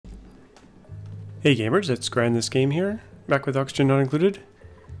Hey gamers, it's GrindThisGame here, back with Oxygen Not Included,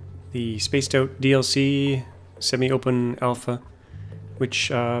 the spaced out DLC semi-open alpha,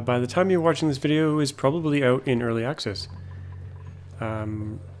 which by the time you're watching this video is probably out in early access.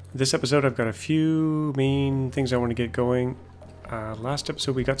 This episode I've got a few main things I want to get going. Last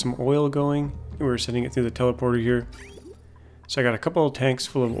episode we got some oil going, we were sending it through the teleporter here. So I got a couple of tanks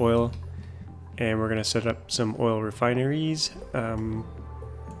full of oil, and we're going to set up some oil refineries.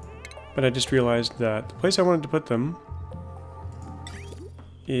 But I just realized that the place I wanted to put them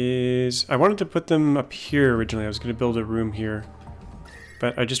is... I wanted to put them up here originally. I was going to build a room here.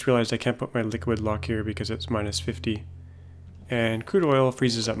 But I just realized I can't put my liquid lock here because it's minus 50. And crude oil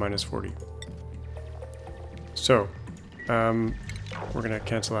freezes at minus 40. So, we're going to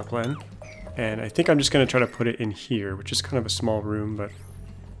cancel that plan. And I think I'm just going to try to put it in here, which is kind of a small room, but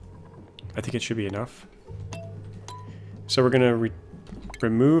I think it should be enough. So we're going to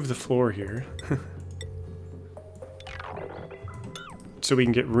remove the floor here so we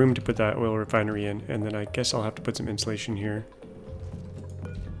can get room to put that oil refinery in, and then I guess I'll have to put some insulation here.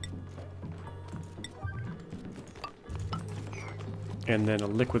 And then a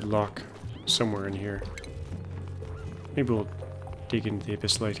liquid lock somewhere in here. Maybe we'll dig into the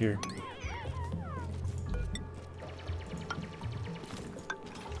abyssite here.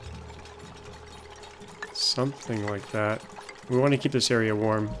 Something like that. We want to keep this area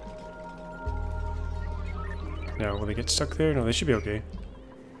warm. Now, will they get stuck there? No, they should be okay.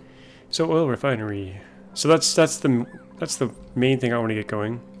 So, oil refinery. So that's the main thing I want to get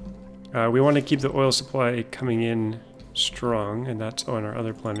going. We want to keep the oil supply coming in strong, and that's on our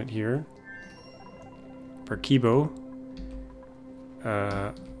other planet here. Parkibo.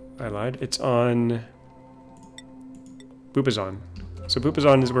 I lied. It's on Bupazon. So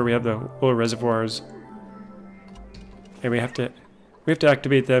Bupazon is where we have the oil reservoirs. And we have to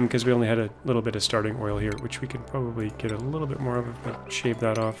activate them because we only had a little bit of starting oil here, which we can probably get a little bit more of if we shave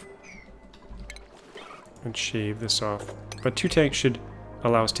that off. And shave this off. But 2 tanks should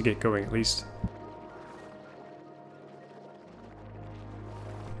allow us to get going at least.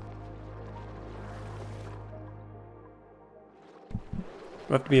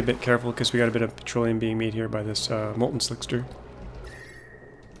 We'll have to be a bit careful because we got a bit of petroleum being made here by this molten slickster.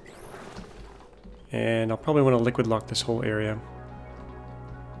 And I'll probably want to liquid lock this whole area.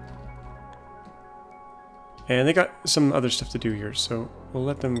 And they got some other stuff to do here, so we'll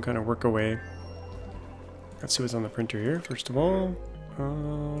let them kind of work away. Let's see what's on the printer here, first of all.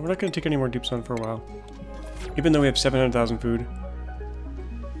 We're not going to take any more dupes on for a while, even though we have 700,000 food.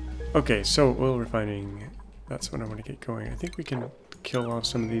 Okay, so oil refining. That's what I want to get going. I think we can kill off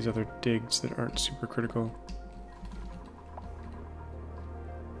some of these other digs that aren't super critical.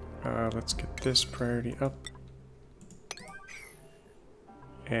 Let's get this priority up.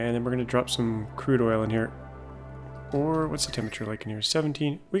 And then we're going to drop some crude oil in here. Or, what's the temperature like in here?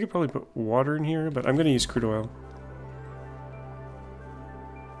 17. We could probably put water in here, but I'm going to use crude oil.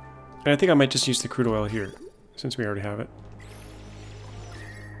 And I think I might just use the crude oil here, since we already have it.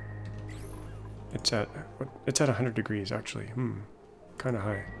 It's at 100 degrees, actually. Kind of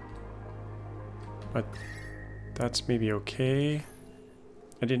high. But that's maybe okay.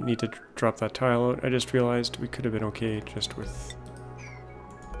 I didn't need to drop that tile out. I just realized we could have been okay just with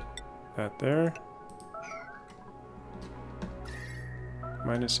that there.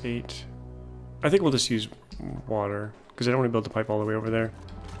 -8. I think we'll just use water because I don't want to build the pipe all the way over there.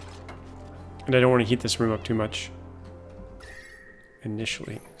 And I don't want to heat this room up too much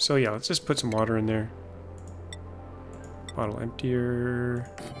initially. So yeah, let's just put some water in there. Bottle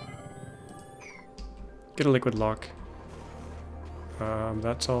emptier. Get a liquid lock.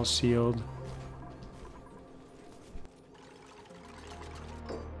 That's all sealed.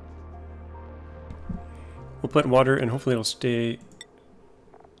 We'll put water and hopefully it'll stay.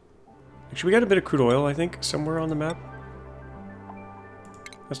 Actually, we got a bit of crude oil, I think, somewhere on the map.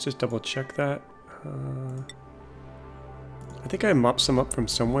 Let's just double check that. I think I mopped some up from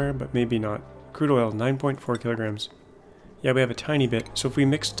somewhere, but maybe not. Crude oil, 9.4 kilograms. Yeah, we have a tiny bit. So if we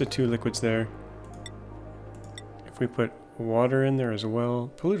mixed the 2 liquids there, if we put water in there as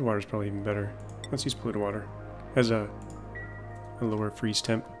well. Polluted water is probably even better. Let's use polluted water as a lower freeze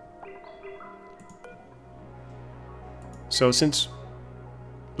temp. So since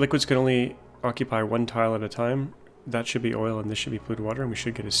liquids can only occupy 1 tile at a time, that should be oil and this should be polluted water, and we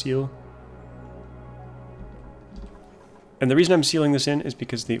should get a seal. And the reason I'm sealing this in is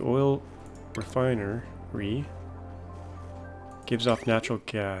because the oil refinery gives off natural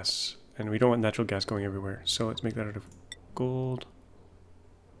gas, and we don't want natural gas going everywhere. So let's make that out of gold.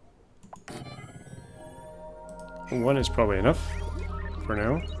 1 is probably enough for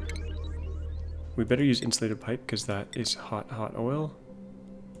now. We better use insulated pipe because that is hot, hot oil.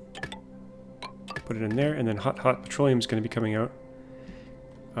 Put it in there, and then hot, hot petroleum is going to be coming out.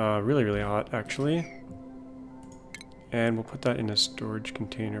 Really, really hot, actually. And we'll put that in a storage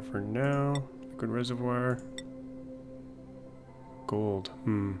container for now. Liquid reservoir. Gold.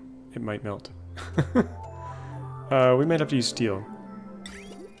 It might melt. We might have to use steel.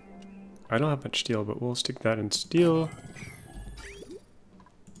 I don't have much steel, but we'll stick that in steel.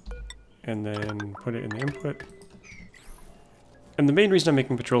 And then put it in the input. And the main reason I'm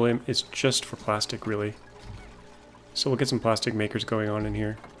making petroleum is just for plastic, really. So we'll get some plastic makers going on in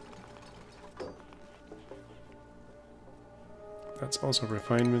here. That's also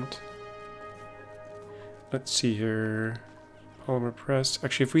refinement. Let's see here. Polymer press.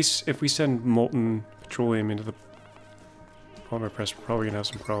 Actually, if we send molten petroleum into the polymer press, we're probably gonna have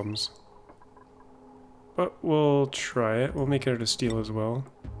some problems. But we'll try it. We'll make it out of steel as well.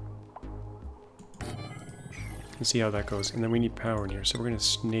 And see how that goes. And then we need power in here, so we're gonna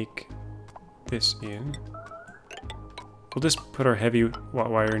snake this in. We'll just put our heavy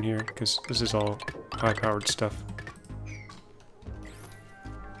wire in here because this is all high-powered stuff.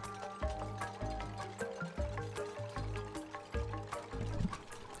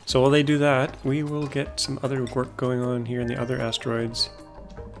 So while they do that, we will get some other work going on here in the other asteroids.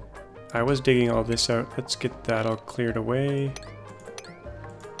 I was digging all this out. Let's get that all cleared away.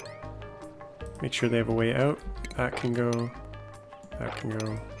 Make sure they have a way out. That can go. That can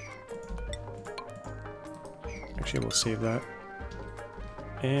go. Actually, we'll save that.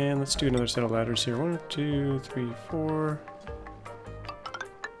 And let's do another set of ladders here. 1, 2, 3, 4.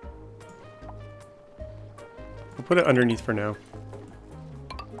 We'll put it underneath for now.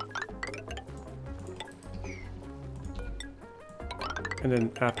 And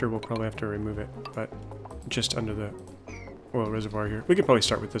then after, we'll probably have to remove it, but just under the oil reservoir here. We could probably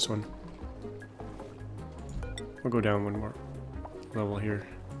start with this one. We'll go down one more level here.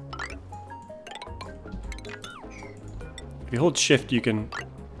 If you hold shift, you can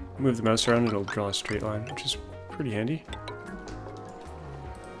move the mouse around and it'll draw a straight line, which is pretty handy.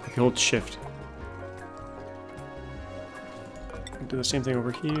 If you hold shift. Do the same thing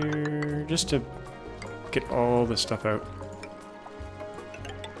over here, just to get all the stuff out.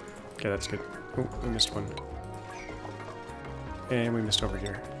 Okay, that's good. Oh, we missed one. And we missed over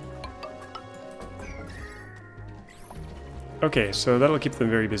here. Okay, so that'll keep them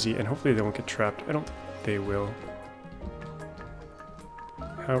very busy, and hopefully they won't get trapped. I don't think they will.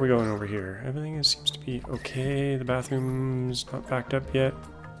 How are we going over here? Everything seems to be okay. The bathroom's not backed up yet.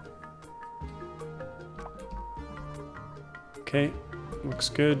 Okay, looks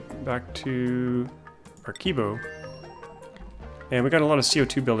good. Back to our Kibo. And we got a lot of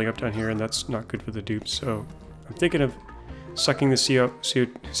CO2 building up down here, and that's not good for the dupes, so I'm thinking of sucking the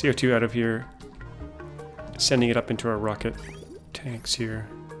CO2 out of here, sending it up into our rocket tanks here.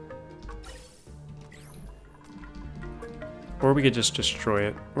 Or we could just destroy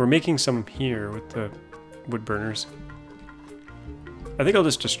it. We're making some here with the wood burners. I think I'll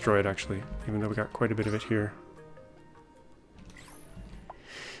just destroy it, actually, even though we got quite a bit of it here.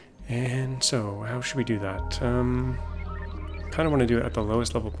 And so, how should we do that? Kind of want to do it at the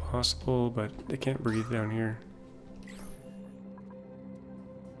lowest level possible, but they can't breathe down here.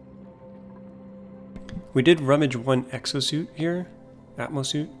 We did rummage one exosuit here,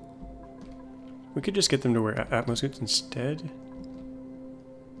 atmosuit. We could just get them to wear atmosuits instead.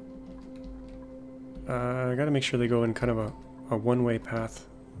 I gotta make sure they go in kind of a one-way path,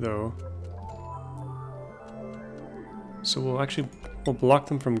 though. So we'll block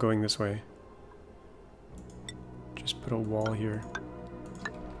them from going this way. Just put a wall here.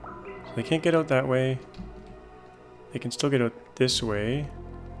 So they can't get out that way. They can still get out this way.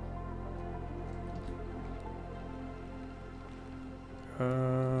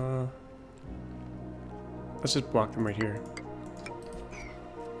 Let's just block them right here.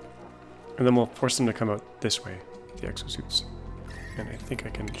 And then we'll force them to come out this way, the exosuits. And I think I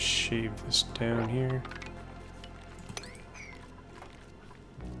can shave this down here.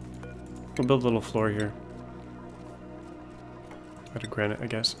 We'll build a little floor here. Out of granite, I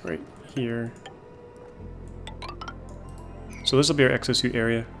guess, right here. So this will be our exosuit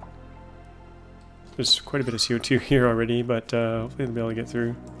area. There's quite a bit of CO2 here already, but hopefully they'll be able to get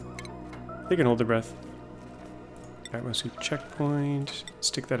through. They can hold their breath. Atmosuit checkpoint.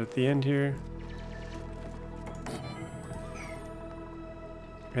 Stick that at the end here.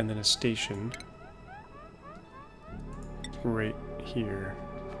 And then a station right here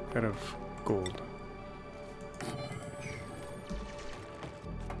out of gold.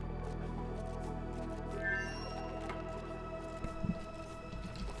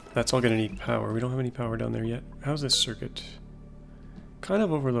 That's all gonna need power. We don't have any power down there yet. How's this circuit? Kind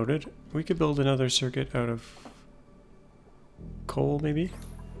of overloaded. We could build another circuit out of coal, maybe?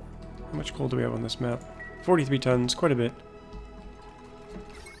 How much coal do we have on this map? 43 tons, quite a bit.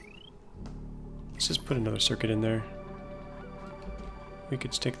 Let's just put another circuit in there. We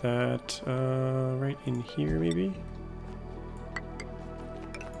could stick that right in here, maybe?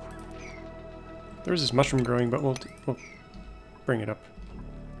 There's this mushroom growing, but we'll bring it up.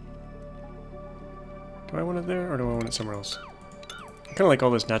 Do I want it there, or do I want it somewhere else? I kind of like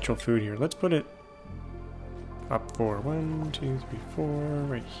all this natural food here. Let's put it up 4. 1, 2, 3, 4,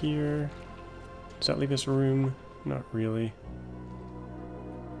 right here. Does that leave us room? Not really.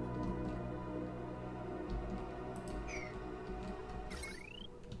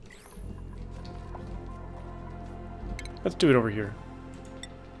 Let's do it over here.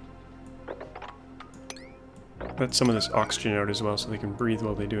 Let some of this oxygen out as well so they can breathe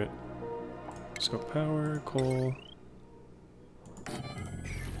while they do it. So power, coal.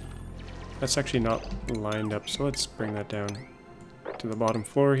 That's actually not lined up, so let's bring that down to the bottom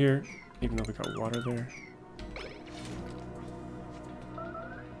floor here, even though we got water there.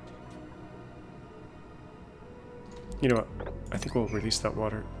 You know what? I think we'll release that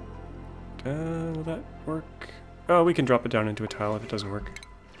water. Will that work? Oh, we can drop it down into a tile if it doesn't work.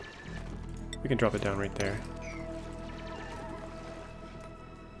 We can drop it down right there.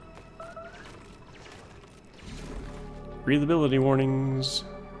 Breathability warnings.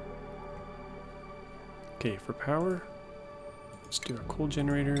 Okay, for power, let's do a coal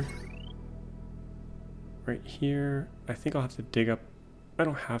generator right here. I think I'll have to dig up. I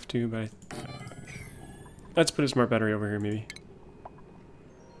don't have to, but let's put a smart battery over here, maybe.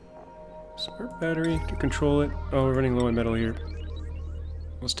 Smart battery to control it. Oh, we're running low on metal here.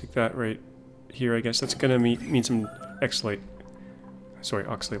 Let's take that right here, I guess. That's gonna mean some X-light. Sorry,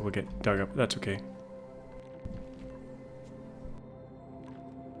 oxalate will get dug up. That's okay.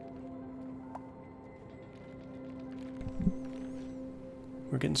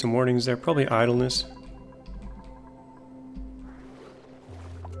 We're getting some warnings there. Probably idleness.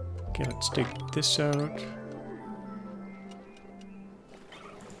 Okay, let's dig this out.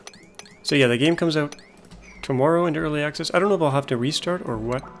 So yeah, the game comes out tomorrow into early access. I don't know if I'll have to restart or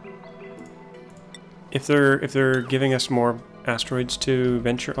what. If they're giving us more asteroids to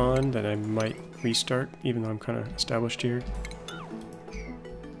venture on, then I might restart, even though I'm kind of established here.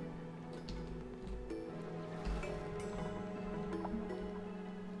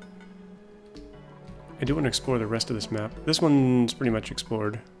 I do want to explore the rest of this map. This one's pretty much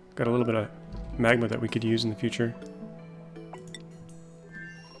explored. Got a little bit of magma that we could use in the future.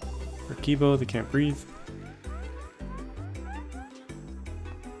 For Kibo, they can't breathe.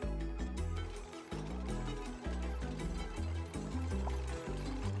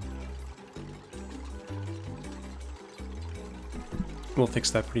 We'll fix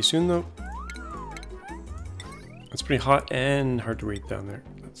that pretty soon though. It's pretty hot and hard to read down there.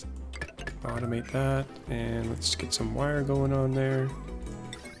 Let's automate that, and let's get some wire going on there.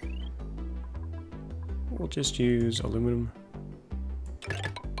 We'll just use aluminum.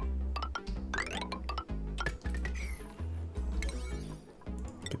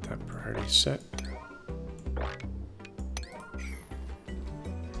 Get that priority set.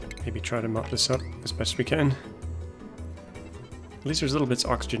 Maybe try to mop this up as best we can. At least there's little bits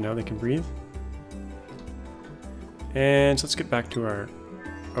of oxygen now they can breathe. And so let's get back to our...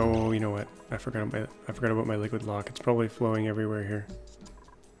 Oh, you know what? I forgot about my liquid lock. It's probably flowing everywhere here.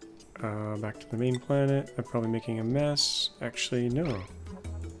 Back to the main planet. I'm probably making a mess. Actually, no.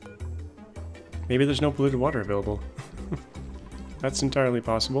 Maybe there's no polluted water available. That's entirely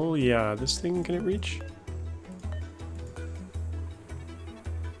possible. Yeah, this thing, can it reach?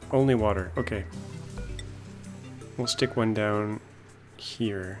 Only water. Okay. We'll stick one down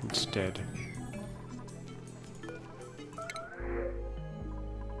here instead.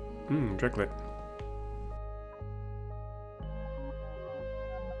 Driglet.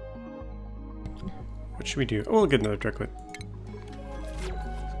 What should we do? Oh, we'll get another driglet.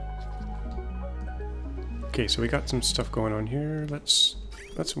 Okay, so we got some stuff going on here. Let's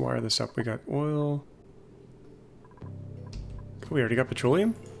wire this up. We got oil. We already got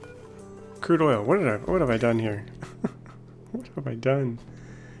petroleum? Crude oil. What have I done here? What have I done?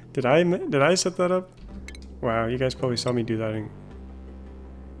 Did I set that up? Wow, you guys probably saw me do that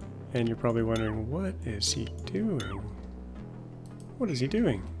and you're probably wondering, what is he doing? What is he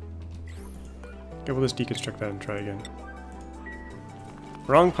doing? Okay, we'll just deconstruct that and try again.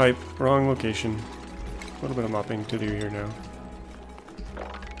 Wrong pipe, wrong location. A little bit of mopping to do here now.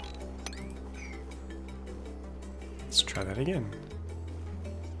 Let's try that again.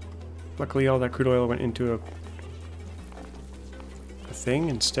 Luckily all that crude oil went into a thing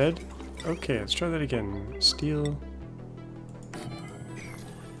instead. Okay, let's try that again. Steel.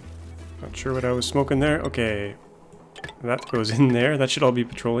 Not sure what I was smoking there. Okay. That goes in there. That should all be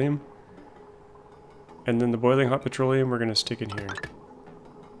petroleum. And then the boiling hot petroleum we're going to stick in here.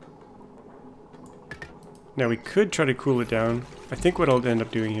 Now we could try to cool it down. I think what I'll end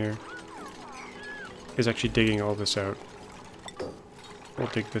up doing here is actually digging all this out. We'll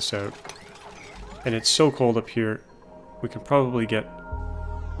dig this out. And it's so cold up here, we can probably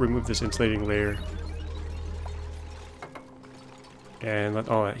remove this insulating layer and let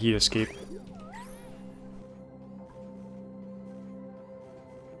all that heat escape.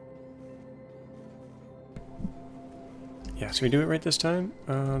 Yeah, so we do it right this time.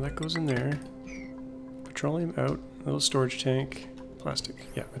 That goes in there. Petroleum out, a little storage tank, plastic.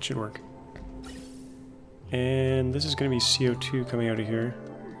 Yeah, that should work. And this is going to be CO2 coming out of here.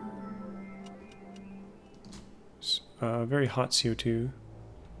 Very hot CO2.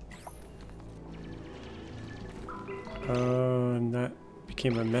 And that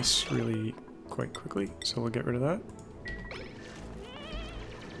became a mess really quite quickly, so we'll get rid of that.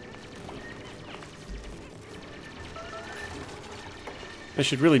 There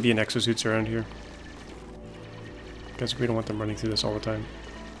should really be an exosuits around here, because we don't want them running through this all the time.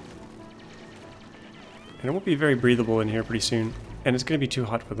 And it won't be very breathable in here pretty soon, and it's going to be too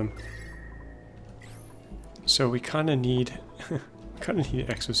hot for them. So we kind of need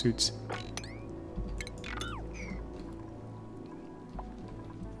exosuits.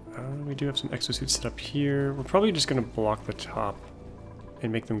 We do have some exosuits set up here. We're probably just going to block the top and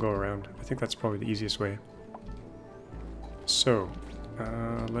make them go around. I think that's probably the easiest way. So,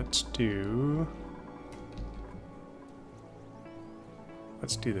 let's do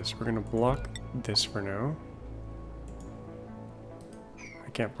this. We're going to block this for now. I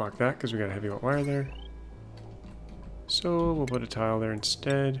can't block that because we got a heavy wet wire there. So we'll put a tile there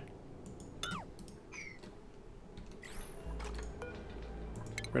instead.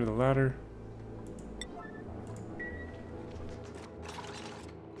 Rid of the ladder.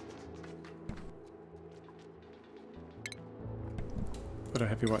 Put a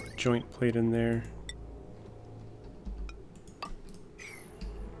heavy wet joint plate in there.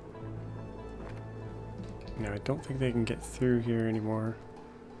 Now I don't think they can get through here anymore.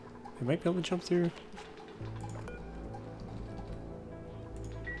 They might be able to jump through.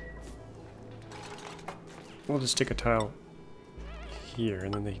 We'll just stick a tile here,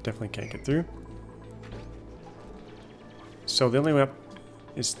 and then they definitely can't get through. So the only way up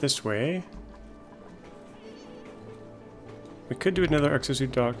is this way. We could do another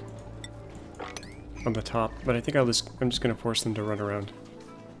exosuit dock on the top, but I think I'm just going to force them to run around.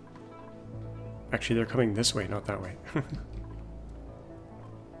 Actually, they're coming this way, not that way.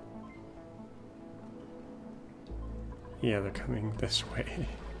 Yeah, they're coming this way.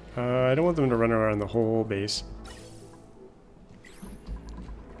 I don't want them to run around the whole base.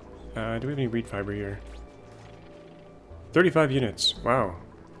 Do we have any reed fiber here? 35 units. Wow.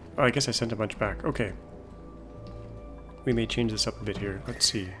 Oh, I guess I sent a bunch back. Okay. We may change this up a bit here. Let's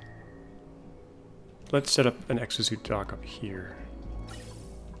see. Let's set up an exosuit dock up here.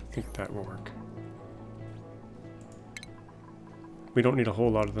 I think that will work. We don't need a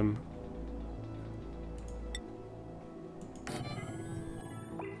whole lot of them.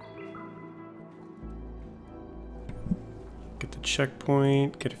 Get the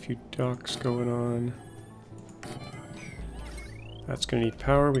checkpoint, get a few docks going on. That's going to need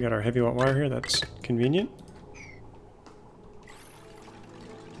power. We got our heavy wet wire here. That's convenient.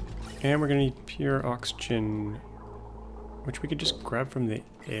 And we're going to need pure oxygen, which we could just grab from the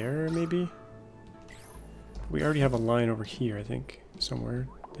air, maybe? We already have a line over here, I think, somewhere.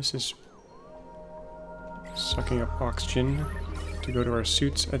 This is sucking up oxygen to go to our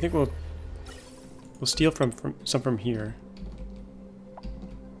suits. I think we'll steal some from here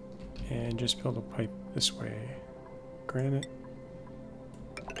and just build a pipe this way. Granite.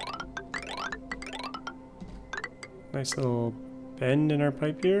 Nice little bend in our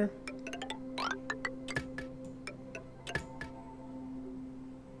pipe here.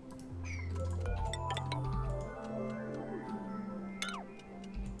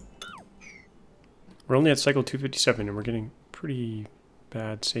 We're only at cycle 257 and we're getting pretty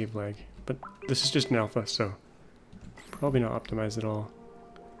bad save lag. But this is just an alpha, so probably not optimized at all.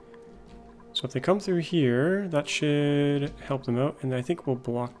 So if they come through here, that should help them out. And I think we'll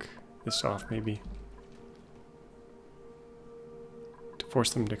block this off maybe, to force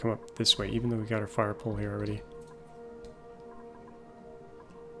them to come up this way, even though we got our fire pole here already.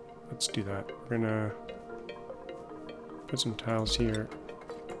 Let's do that. We're gonna put some tiles here.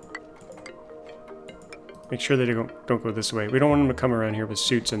 Make sure they don't go this way. We don't want them to come around here with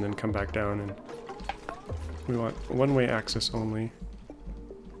suits and then come back down. And we want one-way access only.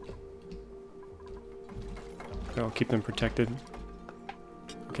 That'll keep them protected.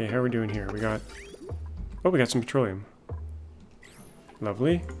 Okay, how are we doing here? We got... Oh, we got some petroleum.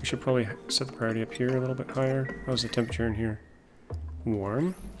 Lovely. We should probably set the priority up here a little bit higher. How's the temperature in here?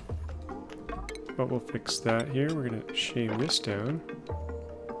 Warm. But we'll fix that here. We're going to shave this down.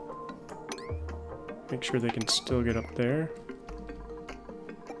 Make sure they can still get up there.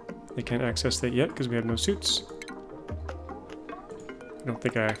 They can't access that yet because we have no suits. I don't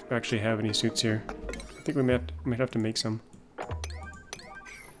think I actually have any suits here. I think we might have to make some.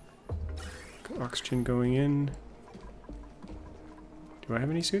 Oxygen going in. Do I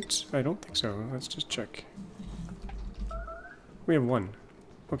have any suits? I don't think so. Let's just check. We have one.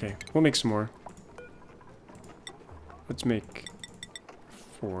 Okay, we'll make some more. Let's make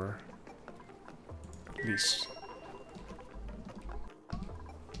 4. At least.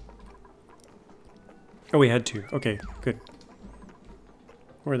 Oh, we had 2. Okay, good.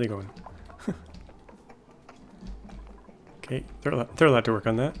 Where are they going? Okay, they're allowed to work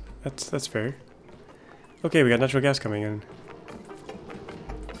on that. That's fair. Okay, we got natural gas coming in.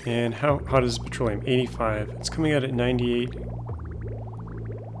 And how hot is petroleum? 85. It's coming out at 98.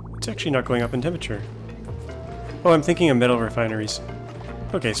 It's actually not going up in temperature. Oh, I'm thinking of metal refineries.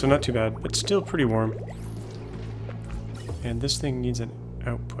 Okay, so not too bad, but still pretty warm. And this thing needs an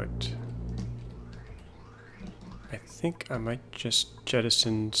output. I think I might just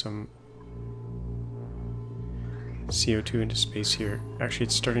jettison some CO2 into space here. Actually,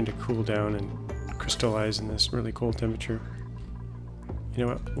 it's starting to cool down and crystallize in this really cold temperature. You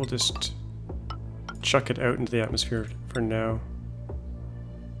know what? We'll just chuck it out into the atmosphere for now.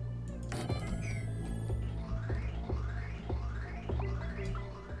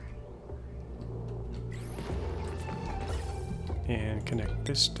 And connect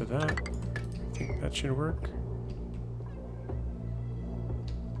this to that. I think that should work.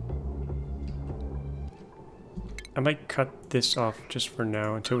 I might cut this off just for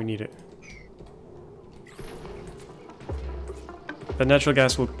now until we need it. The natural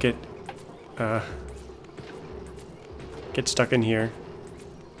gas will get stuck in here.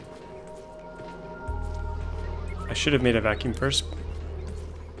 I should have made a vacuum first,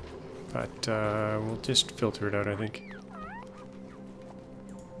 but we'll just filter it out, I think.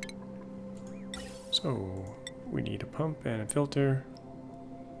 So we need a pump and a filter.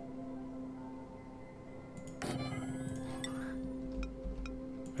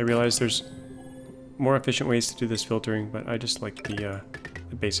 I realize there's more efficient ways to do this filtering, but I just like the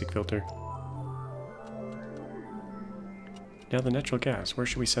basic filter. Now the natural gas, where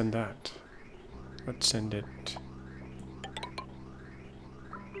should we send that? Let's send it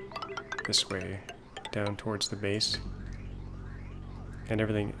this way, down towards the base. And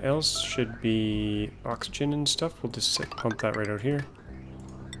everything else should be oxygen and stuff. We'll just pump that right out here.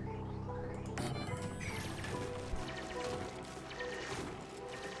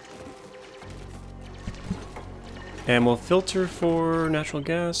 And we'll filter for natural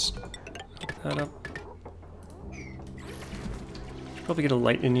gas. Hook that up. Should probably get a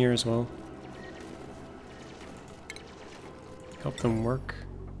light in here as well. Help them work.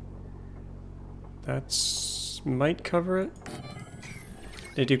 That's might cover it.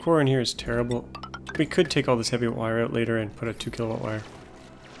 The decor in here is terrible. We could take all this heavy wire out later and put a 2 kilowatt wire.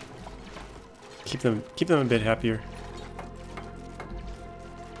 Keep them a bit happier.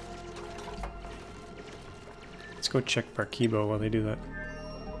 Let's go check Barkibo while they do that.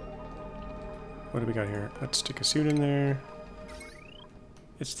 What do we got here? Let's stick a suit in there.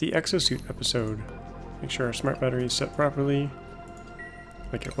 It's the exosuit episode. Make sure our smart battery is set properly.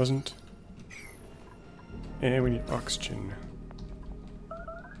 Like it wasn't. And we need oxygen.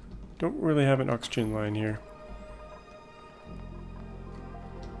 Don't really have an oxygen line here.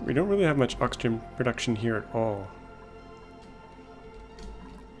 We don't really have much oxygen production here at all.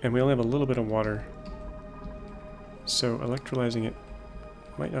 And we only have a little bit of water. So electrolyzing it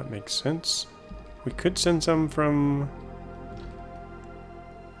might not make sense. We could send some from...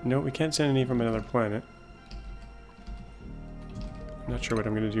 No, we can't send any from another planet. I'm not sure what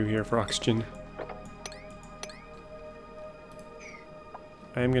I'm going to do here for oxygen.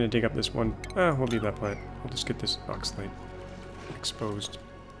 I am going to dig up this one. We'll leave that plant. We'll just get this oxalate exposed.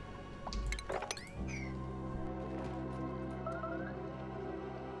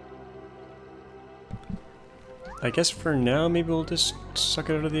 I guess for now, maybe we'll just suck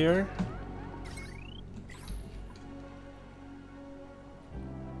it out of the air.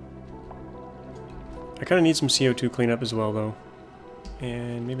 I kind of need some CO2 cleanup as well, though.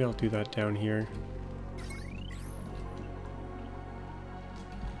 And maybe I'll do that down here.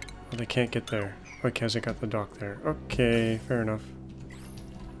 Well, they can't get there. Because I got the dock there. Okay, fair enough.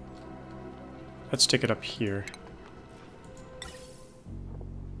 Let's stick it up here.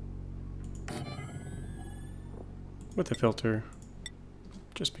 With the filter.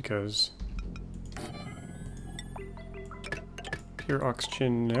 Just because. Pure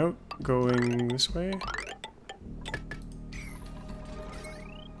oxygen out, going this way.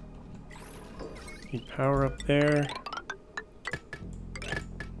 Need power up there.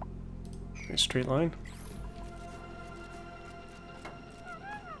 Nice straight line.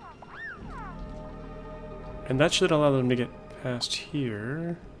 And that should allow them to get past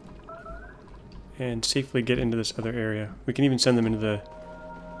here and safely get into this other area. We can even send them into the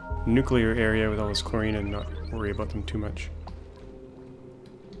nuclear area with all this chlorine and not worry about them too much.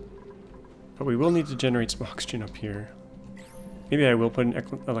 But we will need to generate some oxygen up here. Maybe I will put an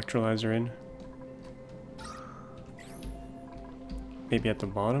electrolyzer in. Maybe at the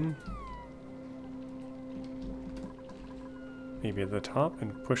bottom. Maybe at the top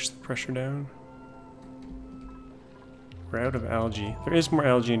and push the pressure down. We're out of algae. There is more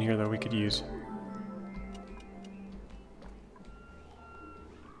algae in here though we could use.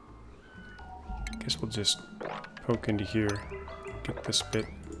 Guess we'll just poke into here. Get this bit.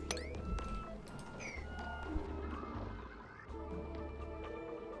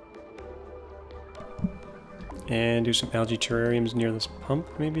 And do some algae terrariums near this pump,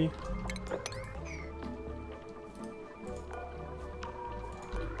 maybe?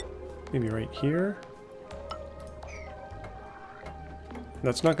 Maybe right here?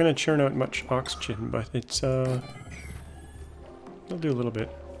 That's not going to churn out much oxygen, but it's, it'll do a little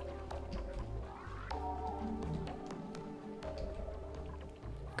bit.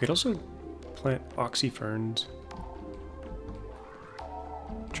 We could also plant oxyferns.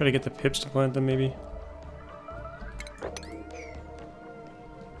 Try to get the pips to plant them, maybe?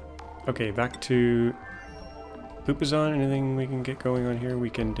 Okay, back to Lupazon. Anything we can get going on here?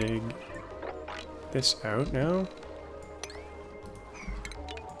 We can dig this out now.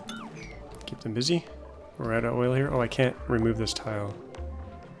 Keep them busy. We're out of oil here. Oh, I can't remove this tile.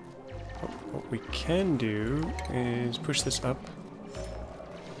 What we can do is push this up.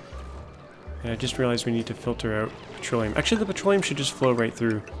 And I just realized we need to filter out petroleum. Actually, the petroleum should just flow right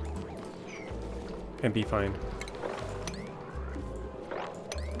through and be fine.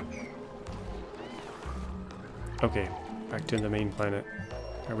 Okay, back to the main planet.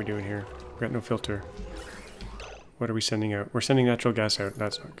 How are we doing here? We've got no filter. What are we sending out? We're sending natural gas out.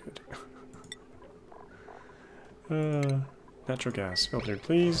 That's not good. Natural gas. Filtered,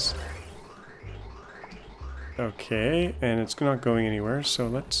 please. Okay, and it's not going anywhere, so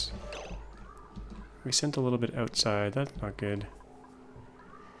let's... We sent a little bit outside. That's not good.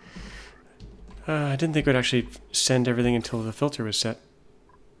 I didn't think it would actually send everything until the filter was set.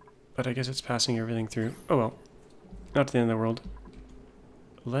 But I guess it's passing everything through. Oh well. Not to the end of the world.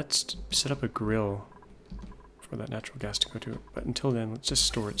 Let's set up a grill for that natural gas to go to. But until then, let's just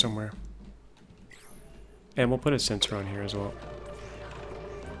store it somewhere. And we'll put a sensor on here as well.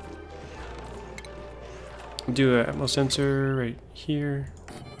 Do a Atmos sensor right here.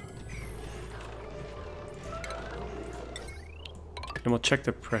 And we'll check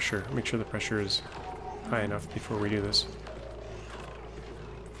the pressure. Make sure the pressure is high enough before we do this.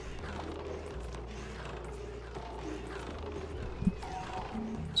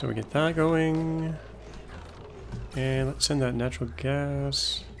 So we get that going, and let's send that natural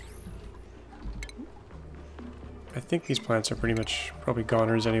gas. I think these plants are pretty much probably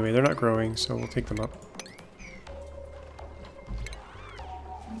goners anyway. They're not growing, so we'll take them up.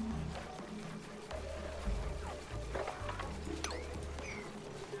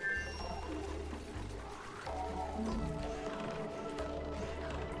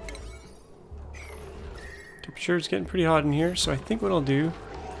 Temperature is getting pretty hot in here, so I think what I'll do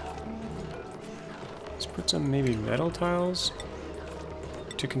is put some maybe metal tiles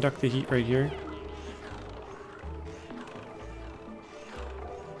to conduct the heat right here.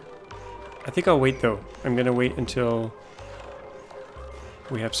 I think I'll wait though. I'm gonna wait until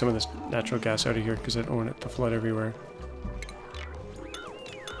we have some of this natural gas out of here because I don't want it to flood everywhere.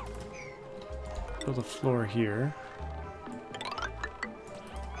 Build a floor here.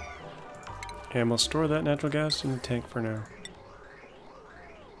 And we'll store that natural gas in the tank for now.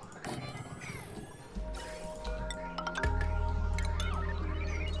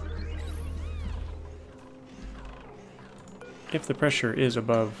 If the pressure is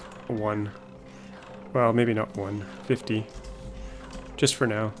above 1, well, maybe not 1, 50, just for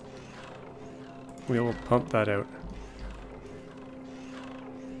now, we will pump that out.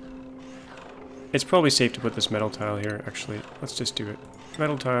 It's probably safe to put this metal tile here, actually. Let's just do it.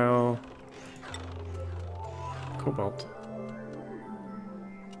 Metal tile. Cobalt.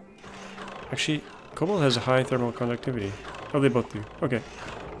 Actually, cobalt has a high thermal conductivity. Oh, they both do. Okay.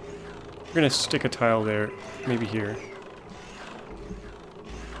 We're gonna stick a tile there, maybe here.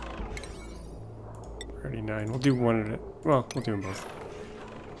 39. We'll do one at a... Well, we'll do them both.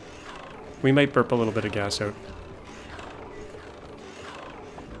 We might burp a little bit of gas out.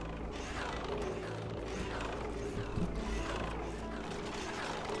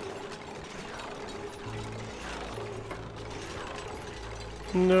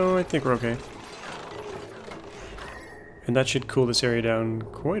 No, I think we're okay. And that should cool this area down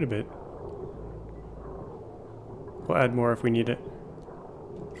quite a bit. We'll add more if we need it.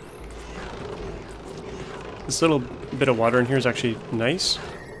 This little bit of water in here is actually nice.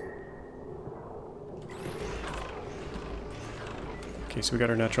 Okay, so we got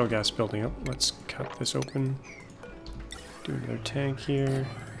our natural gas building up. Let's cut this open. Do another tank here.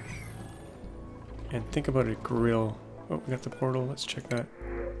 And think about a grill. Oh, we got the portal. Let's check that.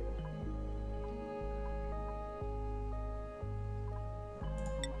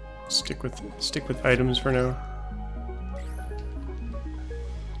 Stick with items for now.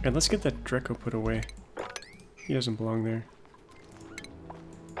 And let's get that Draco put away. He doesn't belong there.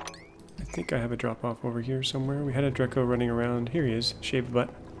 I think I have a drop off over here somewhere. We had a Draco running around. Here he is, shaved butt.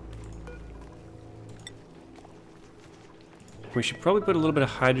 We should probably put a little bit of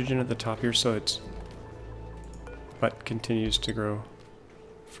hydrogen at the top here so its butt continues to grow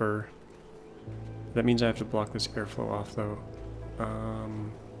fur. That means I have to block this airflow off though.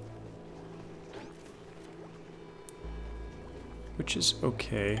 Which is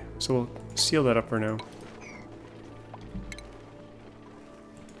okay. So we'll seal that up for now.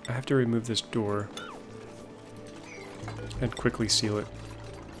 I have to remove this door and quickly seal it.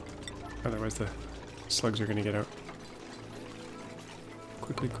 Otherwise the slugs are going to get out.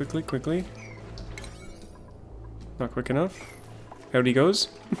 Quickly, quickly, quickly. Not quick enough. Out he goes.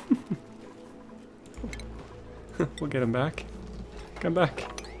 We'll get him back. Come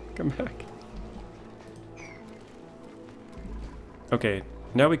back. Come back. Okay,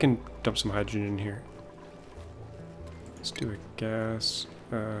 now we can dump some hydrogen in here. Let's do a gas.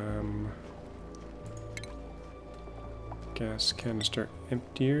 Gas canister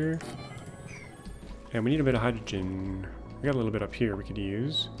emptier. And we need a bit of hydrogen. We got a little bit up here we could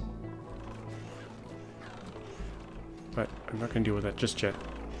use. But I'm not going to deal with that just yet.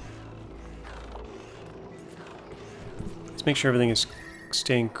 Let's make sure everything is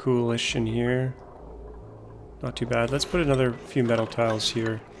staying coolish in here. Not too bad. Let's put another few metal tiles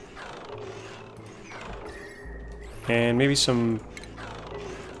here. And maybe some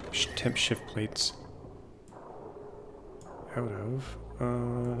temp shift plates. Out of...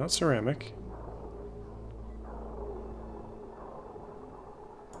 not ceramic.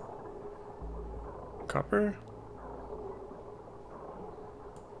 Copper?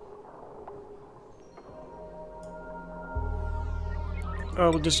 Oh,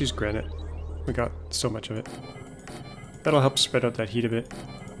 we'll just use granite. We got so much of it. That'll help spread out that heat a bit.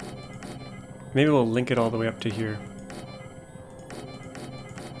 Maybe we'll link it all the way up to here.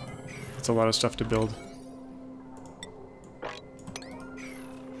 That's a lot of stuff to build.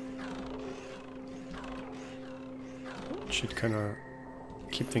 Should kind of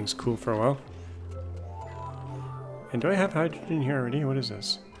keep things cool for a while. And do I have hydrogen here already? What is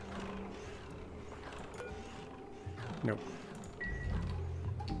this? Nope.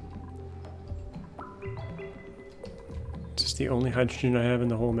 Is this the only hydrogen I have in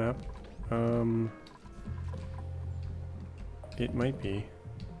the whole map? It might be.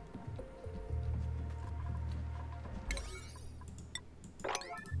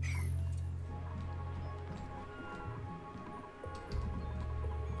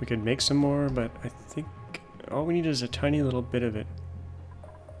 We could make some more, but I think all we need is a tiny little bit of it.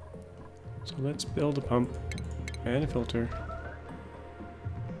 So let's build a pump and a filter.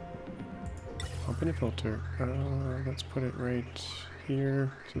 Pump and a filter. Let's put it right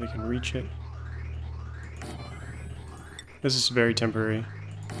here so they can reach it. This is very temporary.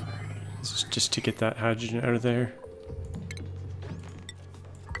 This is just to get that hydrogen out of there.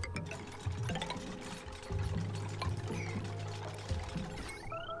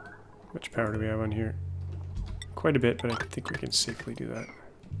 How much power do we have on here? Quite a bit, but I think we can safely do that.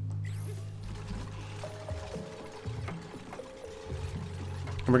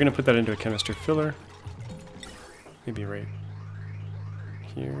 And we're going to put that into a canister filler. Maybe right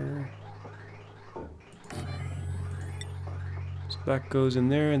here. So that goes in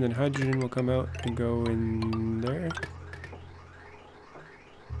there, and then hydrogen will come out and go in there.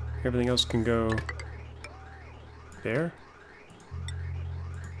 Everything else can go there.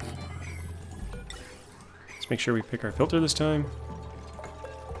 Let's make sure we pick our filter this time.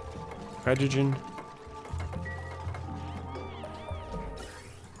 Hydrogen.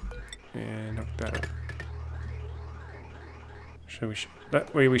 And hook that up.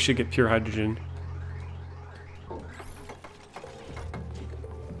 That way we should get pure hydrogen.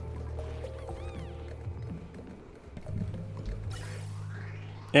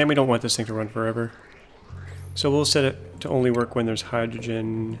 And we don't want this thing to run forever. So we'll set it to only work when there's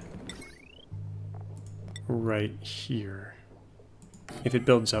hydrogen right here. If it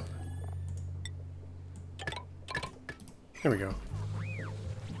builds up. There we go.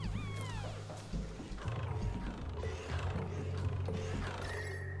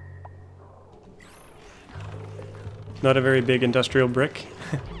 Not a very big industrial brick,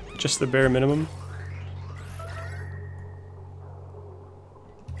 just the bare minimum.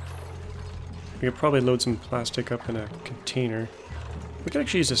 We could probably load some plastic up in a container. We could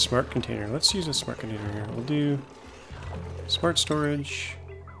actually use a smart container. Let's use a smart container here. We'll do smart storage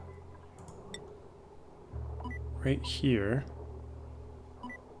right here.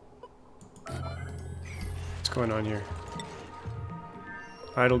 What's going on here?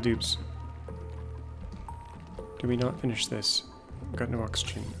 Idle dupes. Did we not finish this? Got no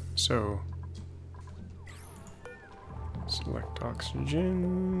oxygen. So select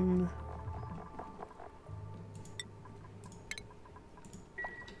oxygen.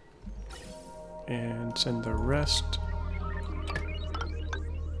 And send the rest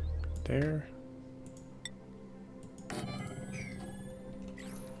there.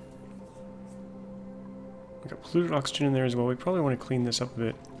 We got polluted oxygen in there as well. We probably want to clean this up a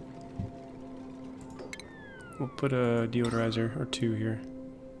bit. We'll put a deodorizer or two here.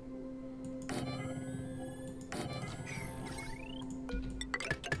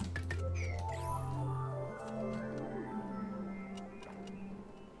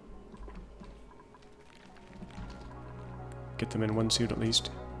 Get them in one suit at least.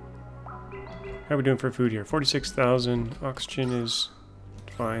 How are we doing for food here? 46,000. Oxygen is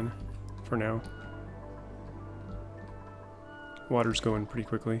fine for now. Water's going pretty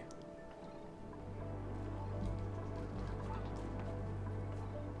quickly.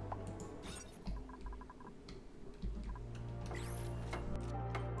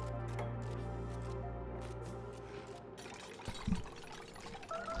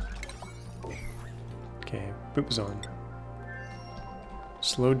 Okay, boop is on.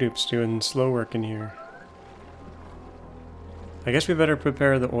 Slow dupes doing slow work in here. I guess we better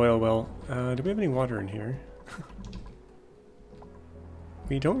prepare the oil well. Do we have any water in here?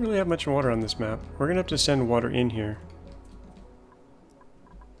 We don't really have much water on this map. We're gonna have to send water in here.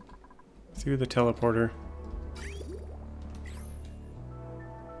 Through the teleporter.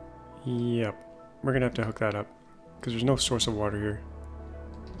 Yep. We're gonna have to hook that up. Because there's no source of water here.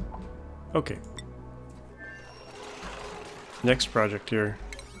 Okay. Next project here.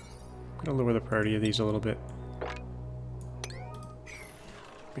 I'm gonna lower the priority of these a little bit.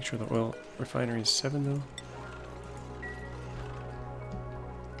 Make sure the oil refinery is 7 though.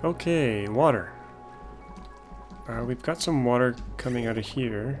 Okay, water. We've got some water coming out of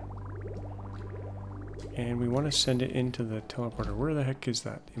here. And we want to send it into the teleporter. Where the heck is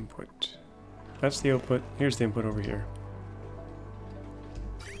that input? That's the output. Here's the input over here.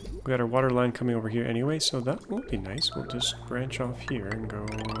 We got our water line coming over here anyway, so that won't be nice. We'll just branch off here and go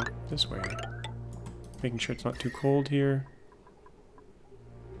this way. Making sure it's not too cold here.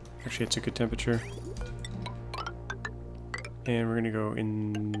 Actually, it's a good temperature. And we're gonna go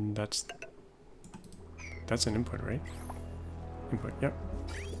in... That's an input, right? Input, yep.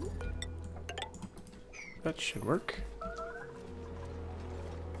 That should work.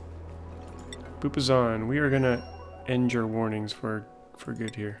 Boop is on. We are gonna end your warnings for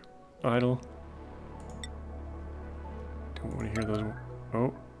good here. Idle. Don't want to hear those.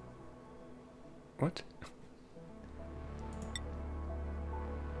 Oh. What?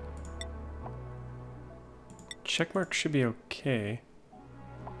 Checkmark should be okay.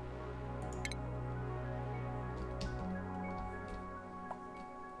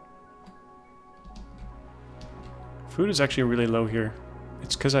 Food is actually really low here.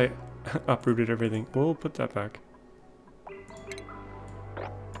 It's because I uprooted everything. We'll put that back.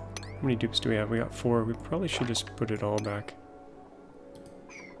 How many dupes do we have? We got 4. We probably should just put it all back.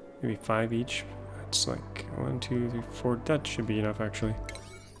 Maybe 5 each. That's like 1, 2, 3, 4. That should be enough actually.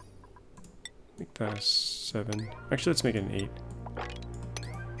 Make that a 7. Actually, let's make it an 8.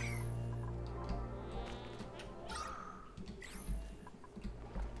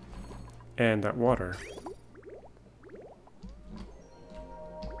 And that water.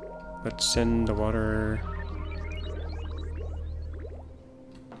 Let's send the water...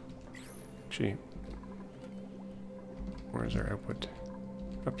 Actually, where's our output?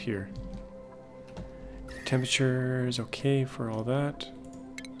 Up here. Temperature is okay for all that.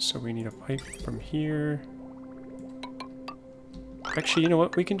 So we need a pipe from here. Actually, you know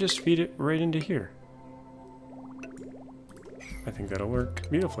what? We can just feed it right into here. I think that'll work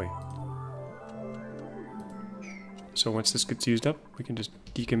beautifully. So once this gets used up, we can just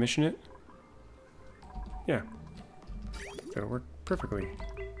decommission it. Yeah. That'll work perfectly.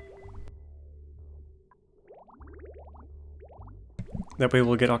 That way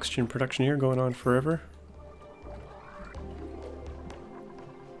we'll get oxygen production here going on forever.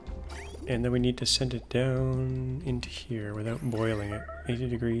 And then we need to send it down into here without boiling it. 80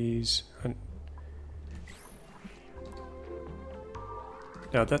 degrees.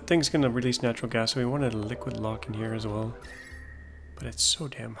 Now that thing's going to release natural gas, so we wanted a liquid lock in here as well. But it's so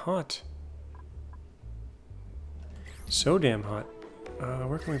damn hot. So damn hot.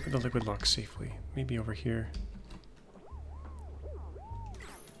 Where can we put the liquid lock safely? Maybe over here.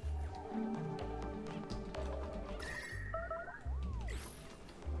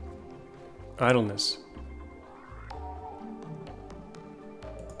 Idleness.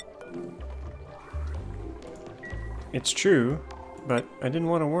 It's true, but I didn't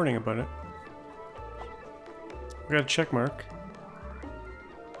want a warning about it. We got a check mark.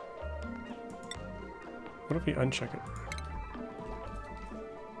 What if we uncheck it?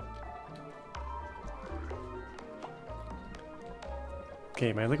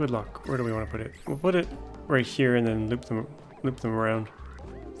 Okay, my liquid lock. Where do we want to put it? We'll put it right here and then loop them around.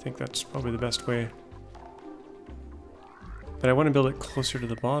 I think that's probably the best way. But I want to build it closer to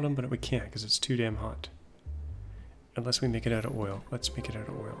the bottom, but we can't because it's too damn hot. Unless we make it out of oil. Let's make it out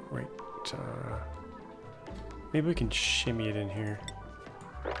of oil. Right. Maybe we can shimmy it in here.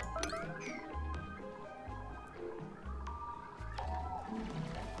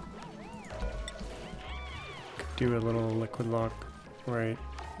 Could do a little liquid lock. Right.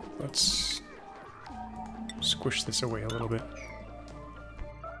 Let's squish this away a little bit.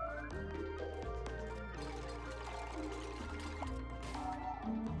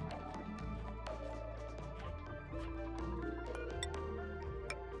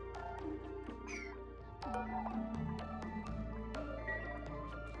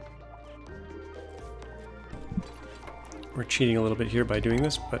 We're cheating a little bit here by doing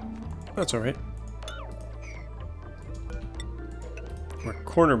this, but that's alright. We're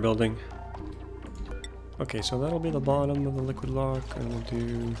corner building. Okay, so that'll be the bottom of the liquid lock, and we'll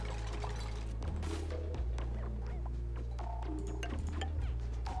do...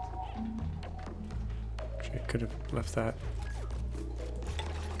 Actually, I could have left that.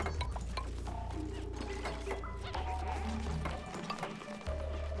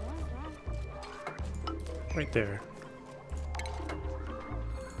 Right there.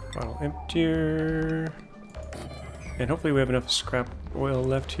 Bottle emptier. And hopefully we have enough scrap oil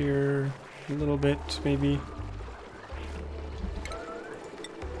left here. A little bit, maybe.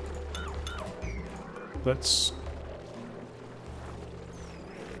 Let's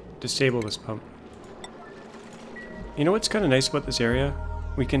disable this pump. You know what's kind of nice about this area?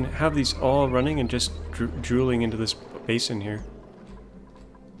 We can have these all running and just drooling into this basin here.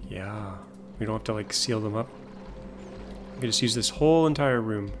 Yeah. We don't have to like seal them up. We can just use this whole entire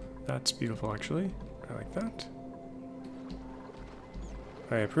room. That's beautiful, actually. I like that.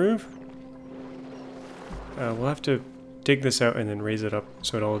 I approve. We'll have to dig this out and then raise it up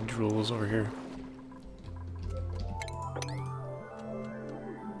so it all drools over here.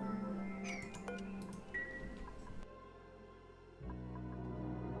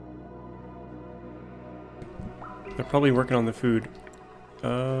 They're probably working on the food.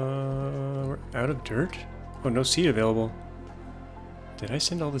 We're out of dirt? Oh, no seed available. Did I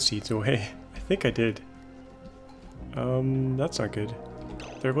send all the seeds away? I think I did. That's not good.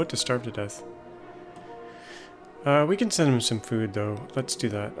 They're about to starve to death. We can send them some food, though. Let's do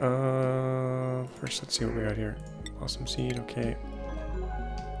that. First, let's see what we got here. Awesome seed, okay.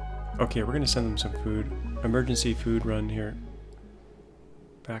 Okay, we're gonna send them some food. Emergency food run here.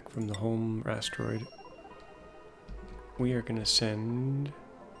 Back from the home asteroid. We are gonna send...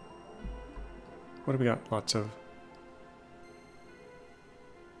 What do we got? Lots of...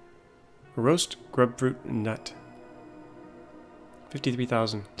 Roast grub fruit nut.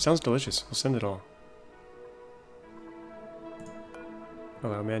 53,000. Sounds delicious. We'll send it all.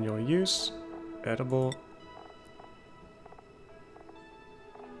 Allow manual use. Edible.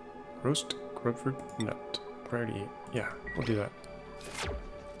 Roast grub fruit nut. Priority 8. Yeah, we'll do that.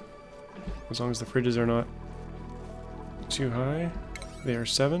 As long as the fridges are not too high. They are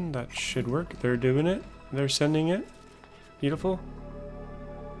 7. That should work. They're doing it. They're sending it. Beautiful.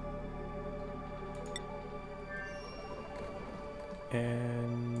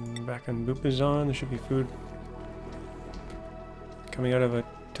 And back on boop is on. There should be food coming out of a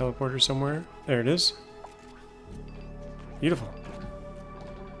teleporter somewhere. There it is. Beautiful.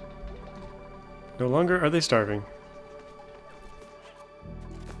 No longer are they starving.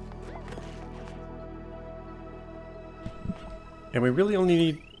 And we really only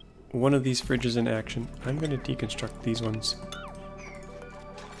need one of these fridges in action. I'm going to deconstruct these ones.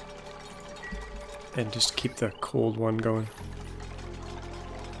 And just keep the cold one going.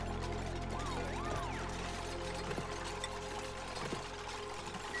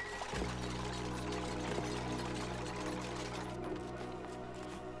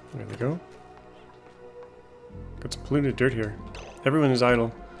 There we go. Got some polluted dirt here. Everyone is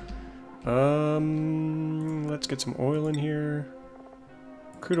idle. Let's get some oil in here.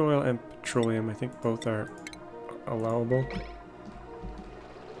 Crude oil and petroleum, I think both are allowable.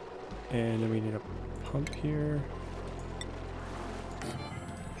 And then we need a pump here.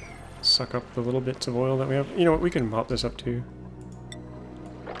 Suck up the little bits of oil that we have. You know what, we can mop this up too.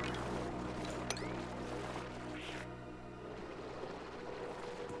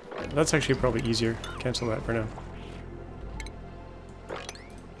 That's actually probably easier. Cancel that for now.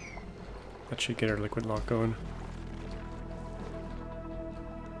 That should get our liquid lock going.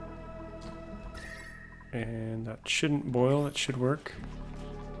 And that shouldn't boil, it should work.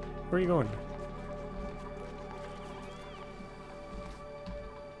 Where are you going?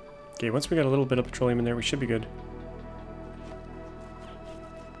 Okay, once we got a little bit of petroleum in there, we should be good.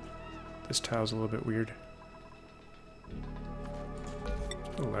 This tile's a little bit weird.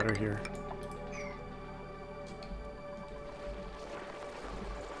 Put a ladder here.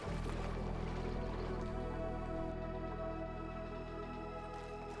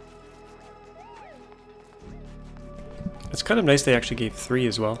 It's kind of nice they actually gave 3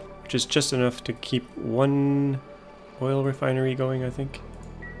 as well, which is just enough to keep one oil refinery going, I think.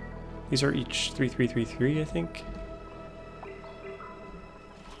 These are each 3, I think.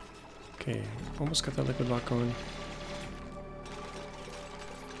 Okay, almost got that liquid lock going.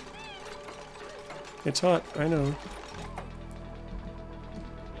 It's hot, I know.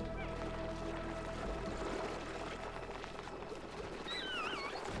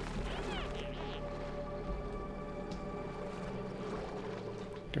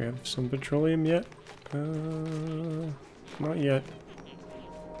 Do we have some petroleum yet? Not yet.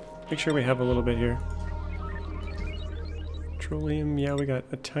 Make sure we have a little bit here. Petroleum, yeah, we got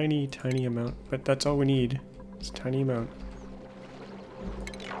a tiny amount, but that's all we need. It's a tiny amount.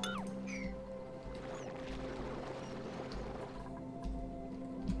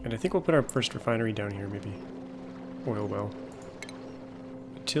 And I think we'll put our first refinery down here, maybe. Oil well.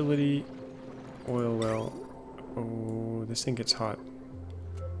 Utility, oil well. Oh, this thing gets hot.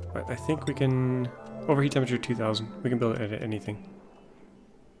 But I think we can... Overheat temperature 2000. We can build it at anything.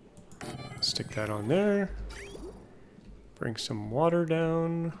 Stick that on there. Bring some water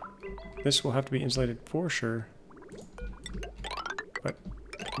down. This will have to be insulated for sure. But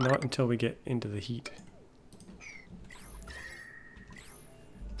not until we get into the heat.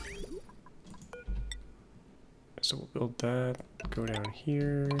 So we'll build that, go down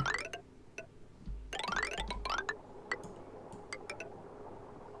here.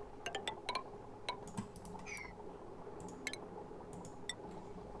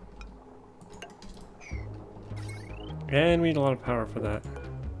 And we need a lot of power for that.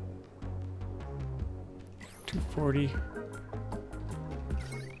 240.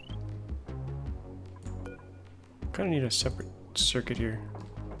 Kind of need a separate circuit here.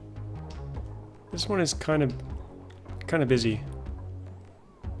 This one is kind of busy.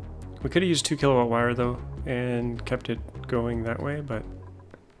 We could have used 2 kilowatt wire though and kept it going that way, but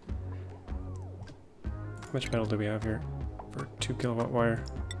how much metal do we have here for 2 kilowatt wire?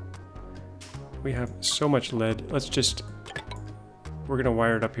 We have so much lead. Let's just, we're gonna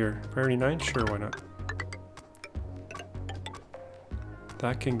wire it up here. Priority 9? Sure, why not?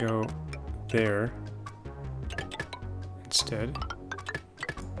 That can go there instead.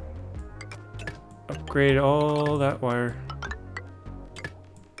 Upgrade all that wire.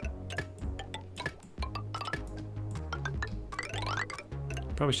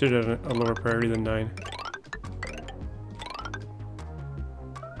 Probably should have done a lower priority than 9.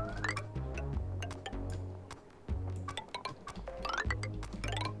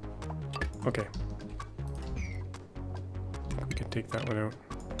 Okay. We can take that one out.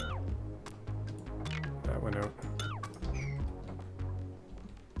 That one out.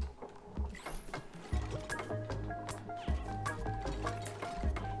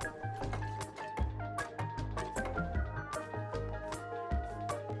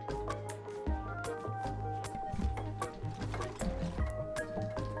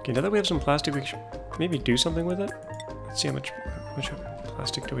 Okay, now that we have some plastic, we should maybe do something with it. Let's see how much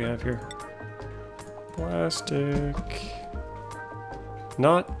plastic do we have here. Plastic.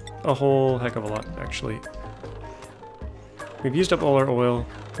 Not a whole heck of a lot, actually. We've used up all our oil.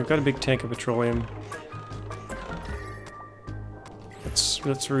 We've got a big tank of petroleum.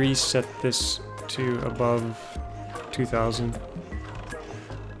 Let's reset this to above 2,000.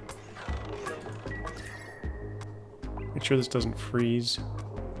 Make sure this doesn't freeze.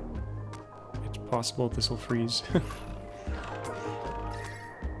 It's possible this will freeze.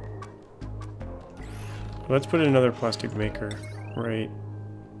 Let's put in another plastic maker right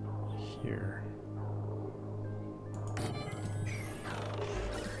here.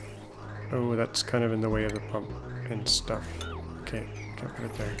 Oh, that's kind of in the way of the pump and stuff. Okay, can't put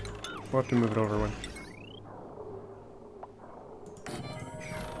it there. We'll have to move it over one.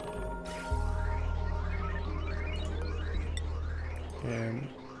 And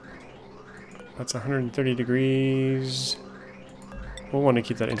that's 130 degrees. We'll want to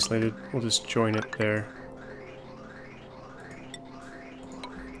keep that insulated. We'll just join it there.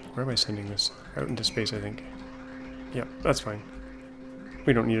 Where am I sending this? Out into space, I think. Yep, that's fine.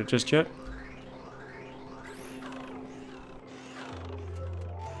 We don't need it just yet.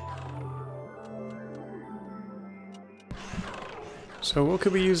 So what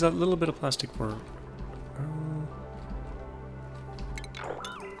could we use that little bit of plastic for?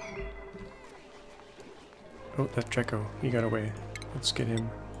 Oh, that's Draco. He got away. Let's get him.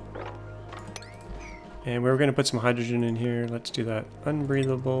 And we're going to put some hydrogen in here. Let's do that.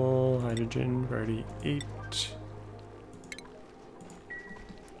 Unbreathable hydrogen. We already ate.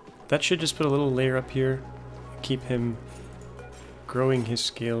 That should just put a little layer up here. Keep him growing his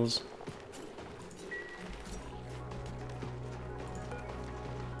scales.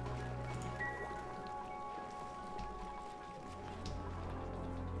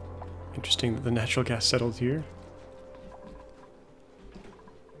 Interesting that the natural gas settled here.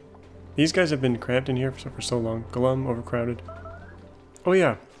 These guys have been cramped in here for so long. Glum, overcrowded. Oh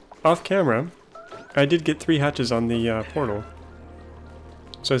yeah, off camera, I did get 3 hatches on the portal.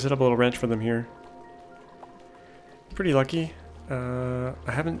 So I set up a little ranch for them here. Pretty lucky. I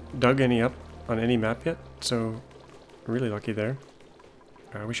haven't dug any up on any map yet, so really lucky there.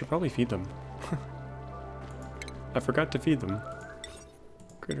 We should probably feed them. I forgot to feed them.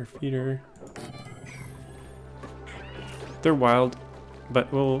 Critter feeder. They're wild,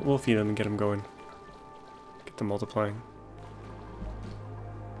 but we'll feed them and get them going. Get them multiplying.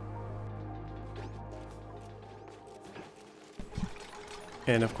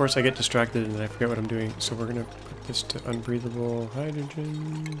 And of course I get distracted and I forget what I'm doing, so we're gonna put this to unbreathable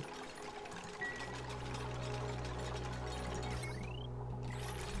hydrogen.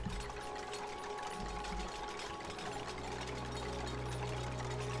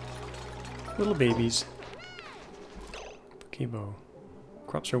 Little babies. Kibo.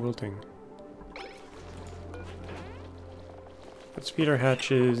 Crops are wilting. Let's feed our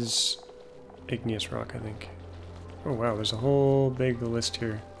hatches igneous rock, I think. Oh wow, there's a whole big list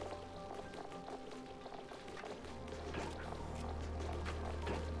here.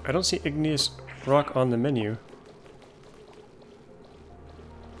 I don't see igneous rock on the menu.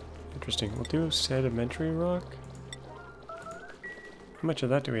 Interesting. We'll do sedimentary rock. How much of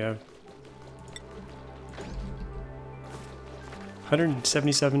that do we have?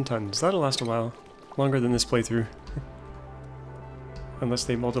 177 tons. That'll last a while. Longer than this playthrough. Unless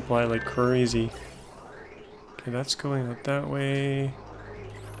they multiply like crazy. Okay, that's going out that way.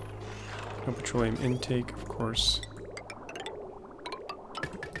 No petroleum intake, of course.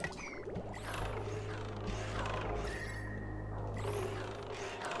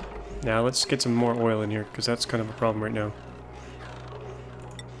 Now let's get some more oil in here, because that's kind of a problem right now.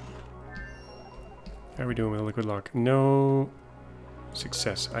 How are we doing with a liquid lock? No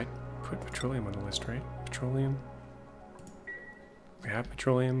success. I put petroleum on the list, right? Petroleum. We have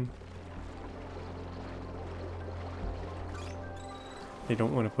petroleum. They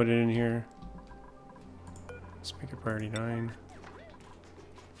don't want to put it in here. Let's make it priority 9.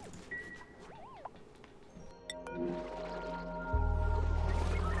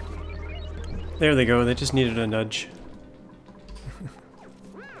 There they go. They just needed a nudge.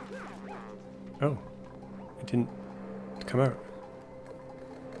 Oh. It didn't come out.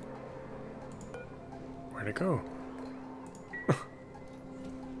 Where'd it go?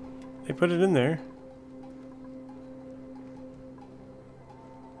 They put it in there.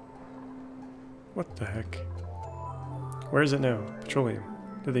 What the heck? Where is it now? Petroleum.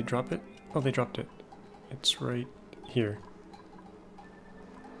 Did they drop it? Oh, they dropped it. It's right here.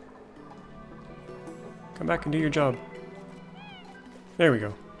 Come back and do your job. There we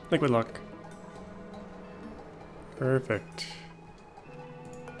go. Liquid lock. Perfect.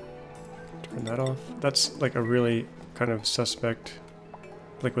 Turn that off. That's like a really kind of suspect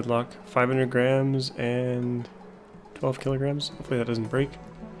liquid lock. 500 grams and 12 kilograms. Hopefully that doesn't break.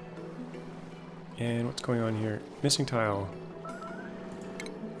 And what's going on here? Missing tile.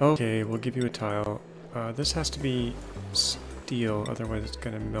 Okay, we'll give you a tile. This has to be steel, otherwise it's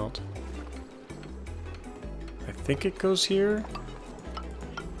gonna melt. I think it goes here.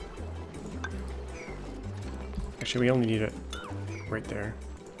 Actually, we only need it right there.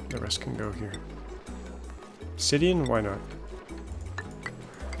 The rest can go here. Obsidian? Why not?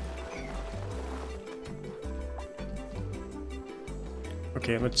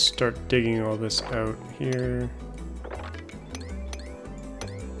 Okay, let's start digging all this out here.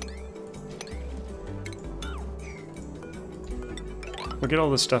 We'll get all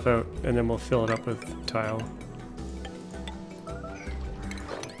this stuff out, and then we'll fill it up with tile.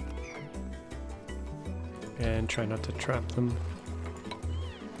 And try not to trap them.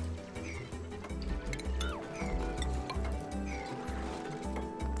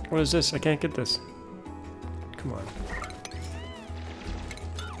 What is this? I can't get this. Come on.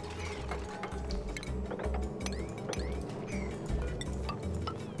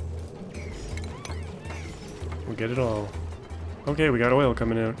 We'll get it all. Okay, we got oil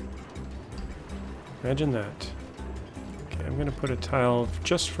coming out. Imagine that. Okay, I'm gonna put a tile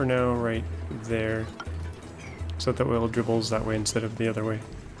just for now right there, so that the oil dribbles that way instead of the other way.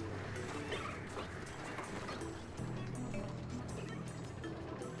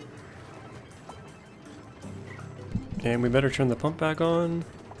 And we better turn the pump back on.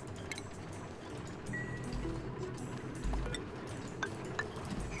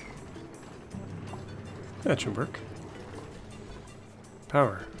 That should work.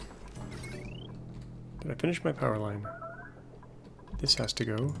 Power. Did I finish my power line? This has to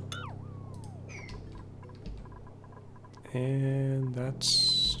go. And that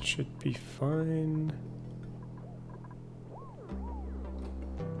should be fine.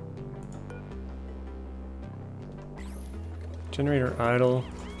 Generator idle.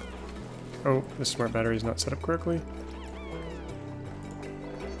 Oh, the smart battery is not set up correctly.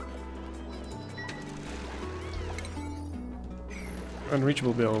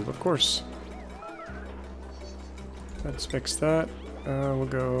 Unreachable build, of course. Let's fix that. We'll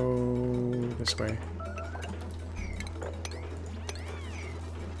go this way.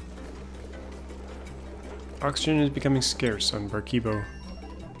 Oxygen is becoming scarce on Barkibo.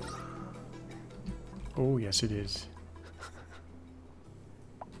 Oh, yes it is.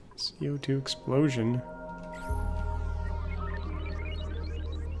 CO2 explosion.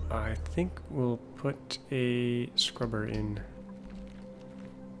 I think we'll put a scrubber in.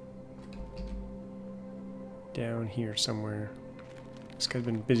 Down here somewhere. This guy's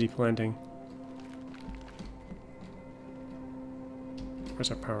been busy planting. Where's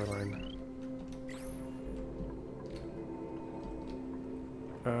our power line?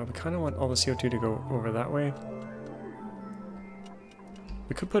 We kind of want all the CO2 to go over that way.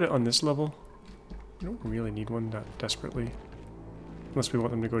 We could put it on this level. We don't really need one that desperately. Unless we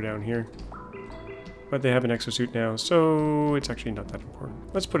want them to go down here. But they have an exosuit now, so it's actually not that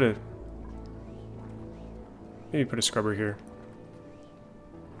important. Let's put a... maybe put a scrubber here.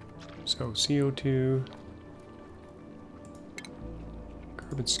 So CO2.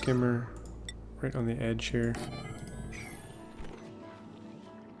 Carbon skimmer. Right on the edge here.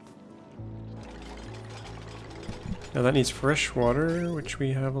 Now that needs fresh water, which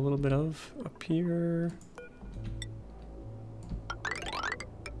we have a little bit of up here.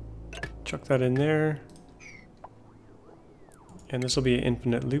 Chuck that in there. And this will be an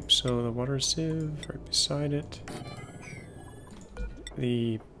infinite loop, so the water sieve right beside it.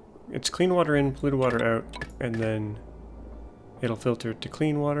 It's clean water in, polluted water out, and then it'll filter to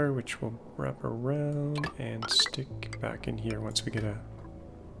clean water, which will wrap around and stick back in here once we get a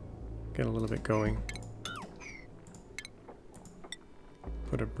little bit going.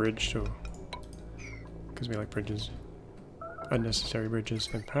 Put a bridge to, because we like bridges, unnecessary bridges,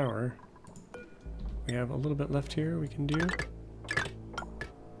 and power. We have a little bit left here we can do.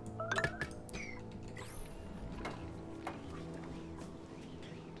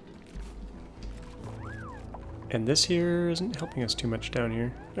 And this here isn't helping us too much down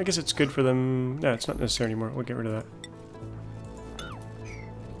here. I guess it's good for them. No, it's not necessary anymore. We'll get rid of that.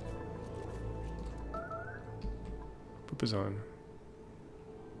 Poop is on.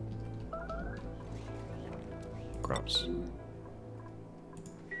 Crops.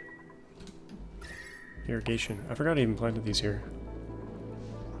 Irrigation. I forgot I even planted these here.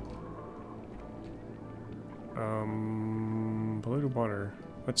 Polluted water.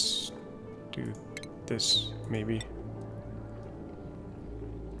 Let's do this, maybe.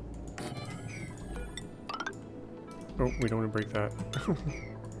 Oh, we don't want to break that.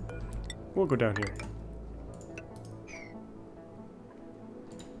 We'll go down here.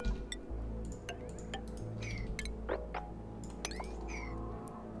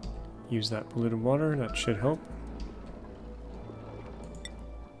 Use that polluted water, that should help.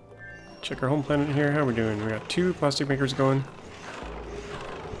 Check our home planet here. How are we doing? We got 2 plastic makers going.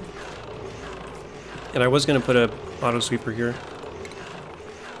 And I was going to put a auto sweeper here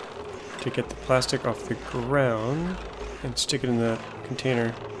to get the plastic off the ground and stick it in the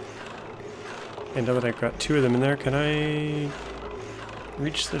container. And now that I've got 2 of them in there, can I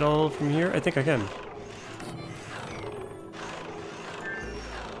reach it all from here? I think I can.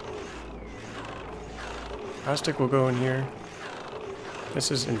 Plastic will go in here.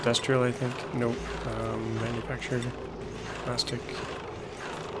 This is industrial, I think. Nope. Manufactured plastic.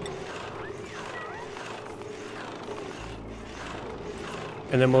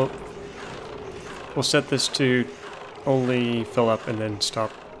 And then we'll set this to only fill up and then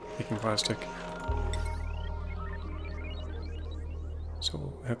stop making plastic. So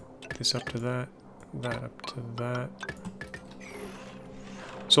we'll hook this up to that, that up to that.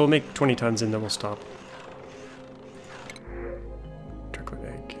 So we'll make 20 tons and then we'll stop. Chocolate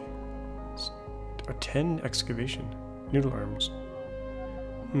egg. 10 excavation. Noodle arms.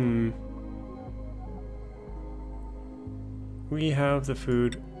 We have the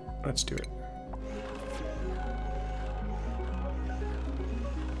food. Let's do it.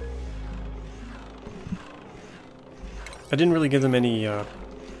 I didn't really give them any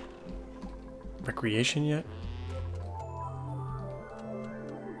recreation yet.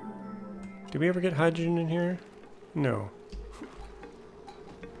 Did we ever get hydrogen in here? No.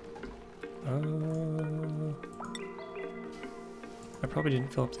 I probably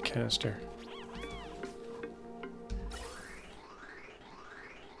didn't fill up the canister.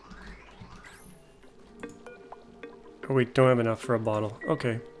 Oh, we don't have enough for a bottle.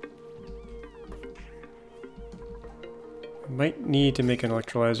 Okay. Might need to make an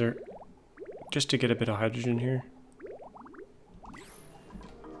electrolyzer just to get a bit of hydrogen here.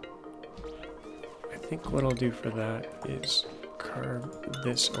 I think what I'll do for that is carve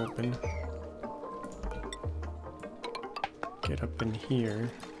this open. Get up in here.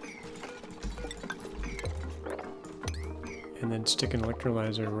 And then stick an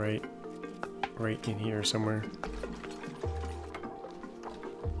electrolyzer right in here somewhere.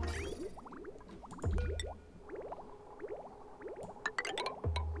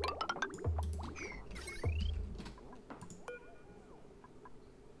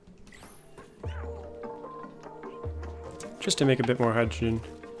 Just to make a bit more hydrogen.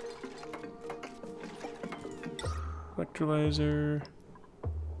 Electrolyzer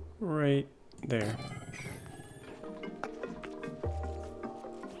right there.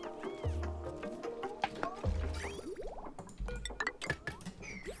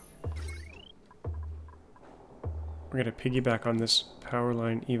 We're gonna piggyback on this power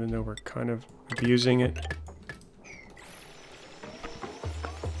line even though we're kind of abusing it.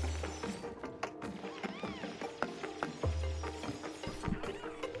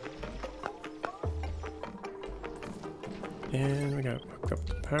 And we got to hook up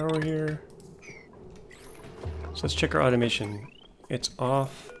the power here. So let's check our automation. It's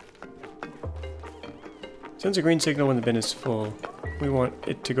off. Sends a green signal when the bin is full. We want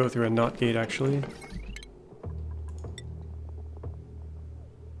it to go through a NOT gate actually.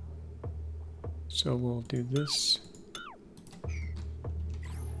 So we'll do this.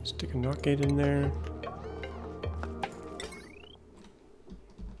 Stick a NOT gate in there.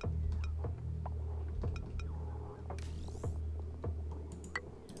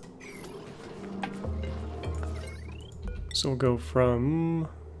 So we'll go from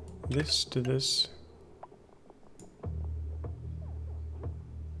this to this.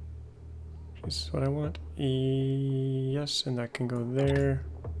 This is what I want. Yes, and that can go there.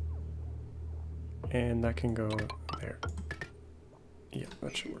 And that can go there. Yeah,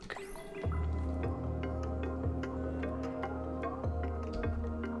 that should work.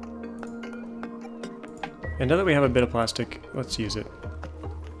 And now that we have a bit of plastic, let's use it.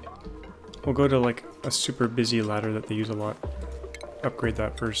 We'll go to like a super busy ladder that they use a lot. Upgrade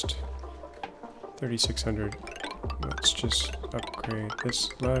that first. 3600. Let's just upgrade this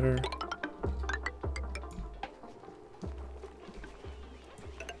ladder.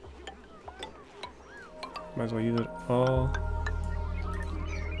 Might as well use it all.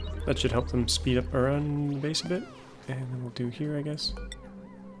 That should help them speed up around the base a bit. And then we'll do here, I guess.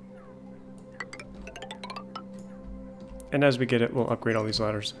 And as we get it, we'll upgrade all these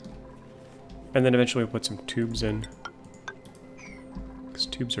ladders. And then eventually we'll put some tubes in. Because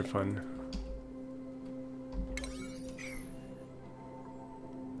tubes are fun.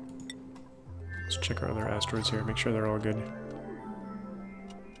 Let's check our other asteroids here, make sure they're all good.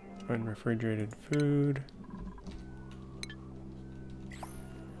 Unrefrigerated food.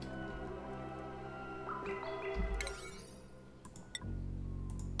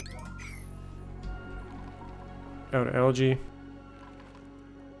 Out of algae.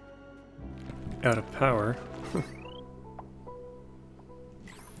 Out of power.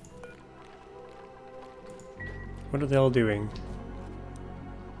 What are they all doing?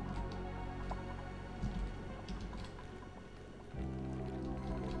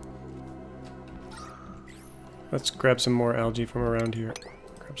 Let's grab some more algae from around here.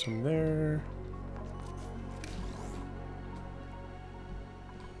 Grab some there.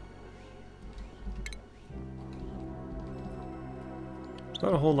 There's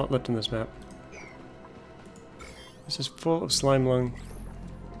not a whole lot left in this map. This is full of slime lung.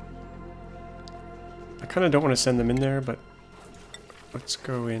 I kind of don't want to send them in there, but let's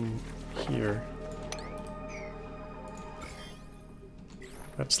go in here.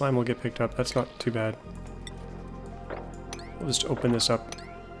 That slime will get picked up. That's not too bad. We'll just open this up.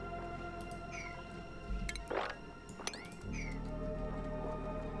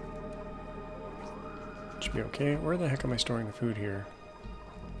 Should be okay. Where the heck am I storing the food here?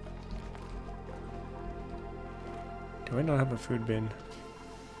 Do I not have a food bin?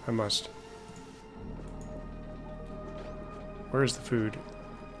 I must. Where's the food?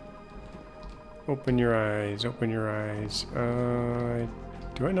 Open your eyes, open your eyes.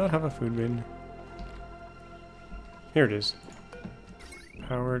 Do I not have a food bin? Here it is.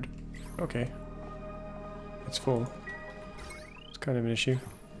 Powered. Okay. It's full. It's kind of an issue.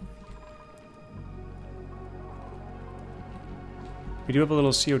 We do have a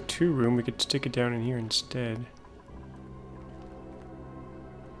little CO2 room. We could stick it down in here instead.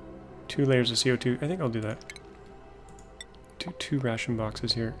 2 layers of CO2. I think I'll do that. Two ration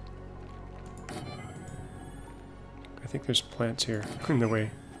boxes here. I think there's plants here in the way.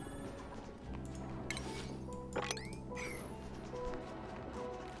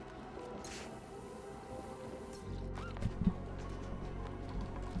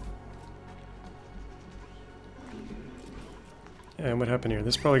 And what happened here?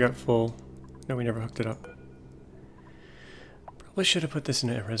 This probably got full. No, we never hooked it up. Probably should have put this in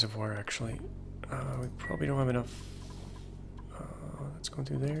a reservoir, actually. We probably don't have enough. Let's go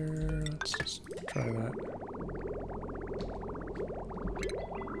through there. Let's just try that.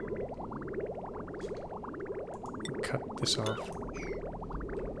 Cut this off.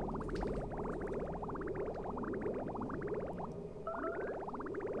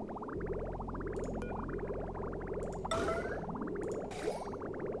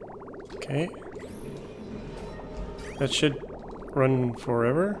 Okay. That should run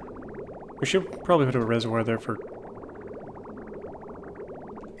forever. We should probably put a reservoir there for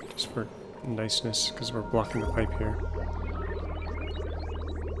just for niceness, because we're blocking the pipe here.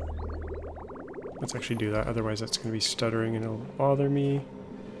 Let's actually do that, otherwise that's going to be stuttering and it'll bother me.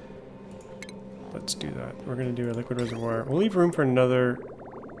 Let's do that. We're going to do a liquid reservoir. We'll leave room for another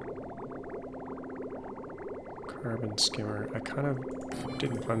carbon skimmer. I kind of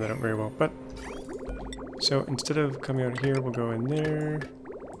didn't find that out very well, but so instead of coming out here, we'll go in there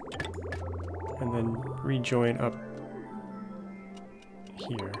and then rejoin up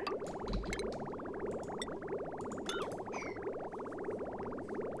here.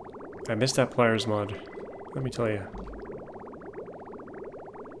 I missed that pliers mod, let me tell you.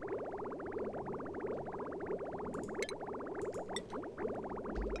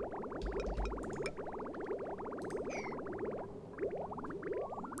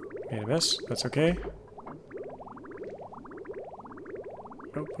 Made a mess, that's okay.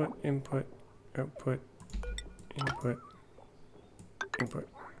 Output, input, output, input, input.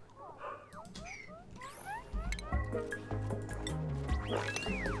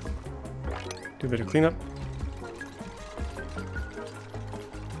 Do a bit of cleanup.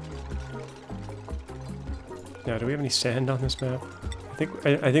 Now, do we have any sand on this map?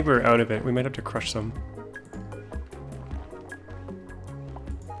 I think we're out of it. We might have to crush some.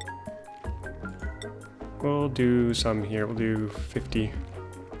 We'll do some here. We'll do 50.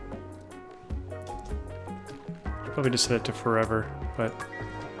 Probably just set it to forever, but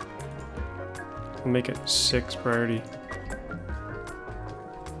we'll make it 6 priority.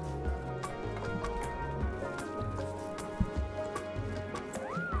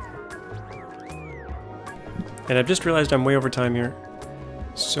 And I've just realized I'm way over time here,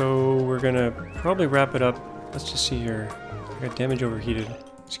 so we're gonna probably wrap it up Let's just see here. I got damage overheated.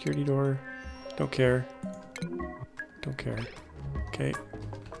 Security door. Don't care. Don't care. Okay.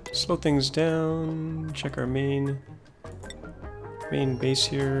 Slow things down. Check our main base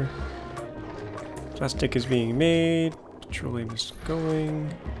here. Plastic is being made. Petroleum is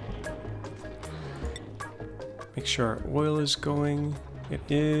going. Make sure our oil is going.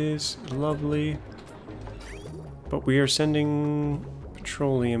 It is. Lovely. But we are sending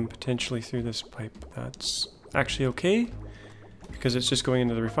petroleum potentially through this pipe. That's actually okay, because it's just going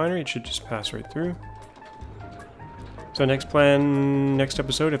into the refinery. It should just pass right through. So next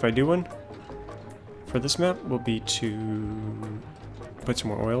episode, if I do one, for this map, will be to put some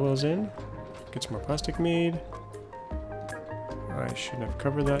more oil wells in, get some more plastic made. I shouldn't have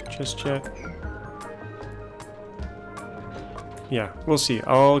covered that just yet. Yeah, we'll see.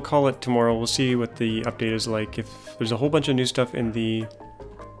 I'll call it tomorrow. We'll see what the update is like. If there's a whole bunch of new stuff in the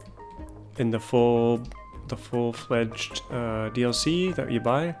full-fledged DLC that you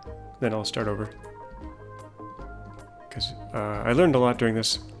buy, then I'll start over. Because I learned a lot during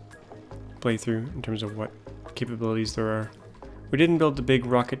this playthrough in terms of what capabilities there are. We didn't build the big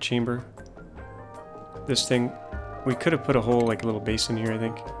rocket chamber. This thing, we could have put a whole like little base in here, I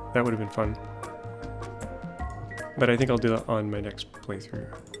think. That would have been fun. But I think I'll do that on my next playthrough.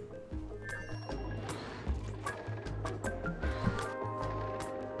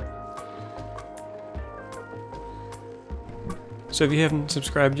 So if you haven't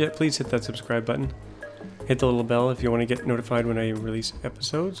subscribed yet, please hit that subscribe button. Hit the little bell if you want to get notified when I release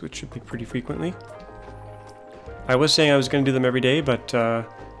episodes, which should be pretty frequently. I was saying I was going to do them every day, but I'll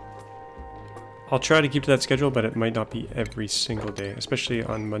try to keep to that schedule, but it might not be every single day, especially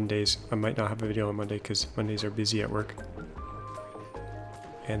on Mondays. I might not have a video on Monday because Mondays are busy at work.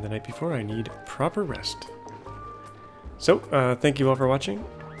 And the night before I need proper rest. So, thank you all for watching,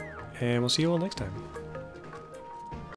 and we'll see you all next time.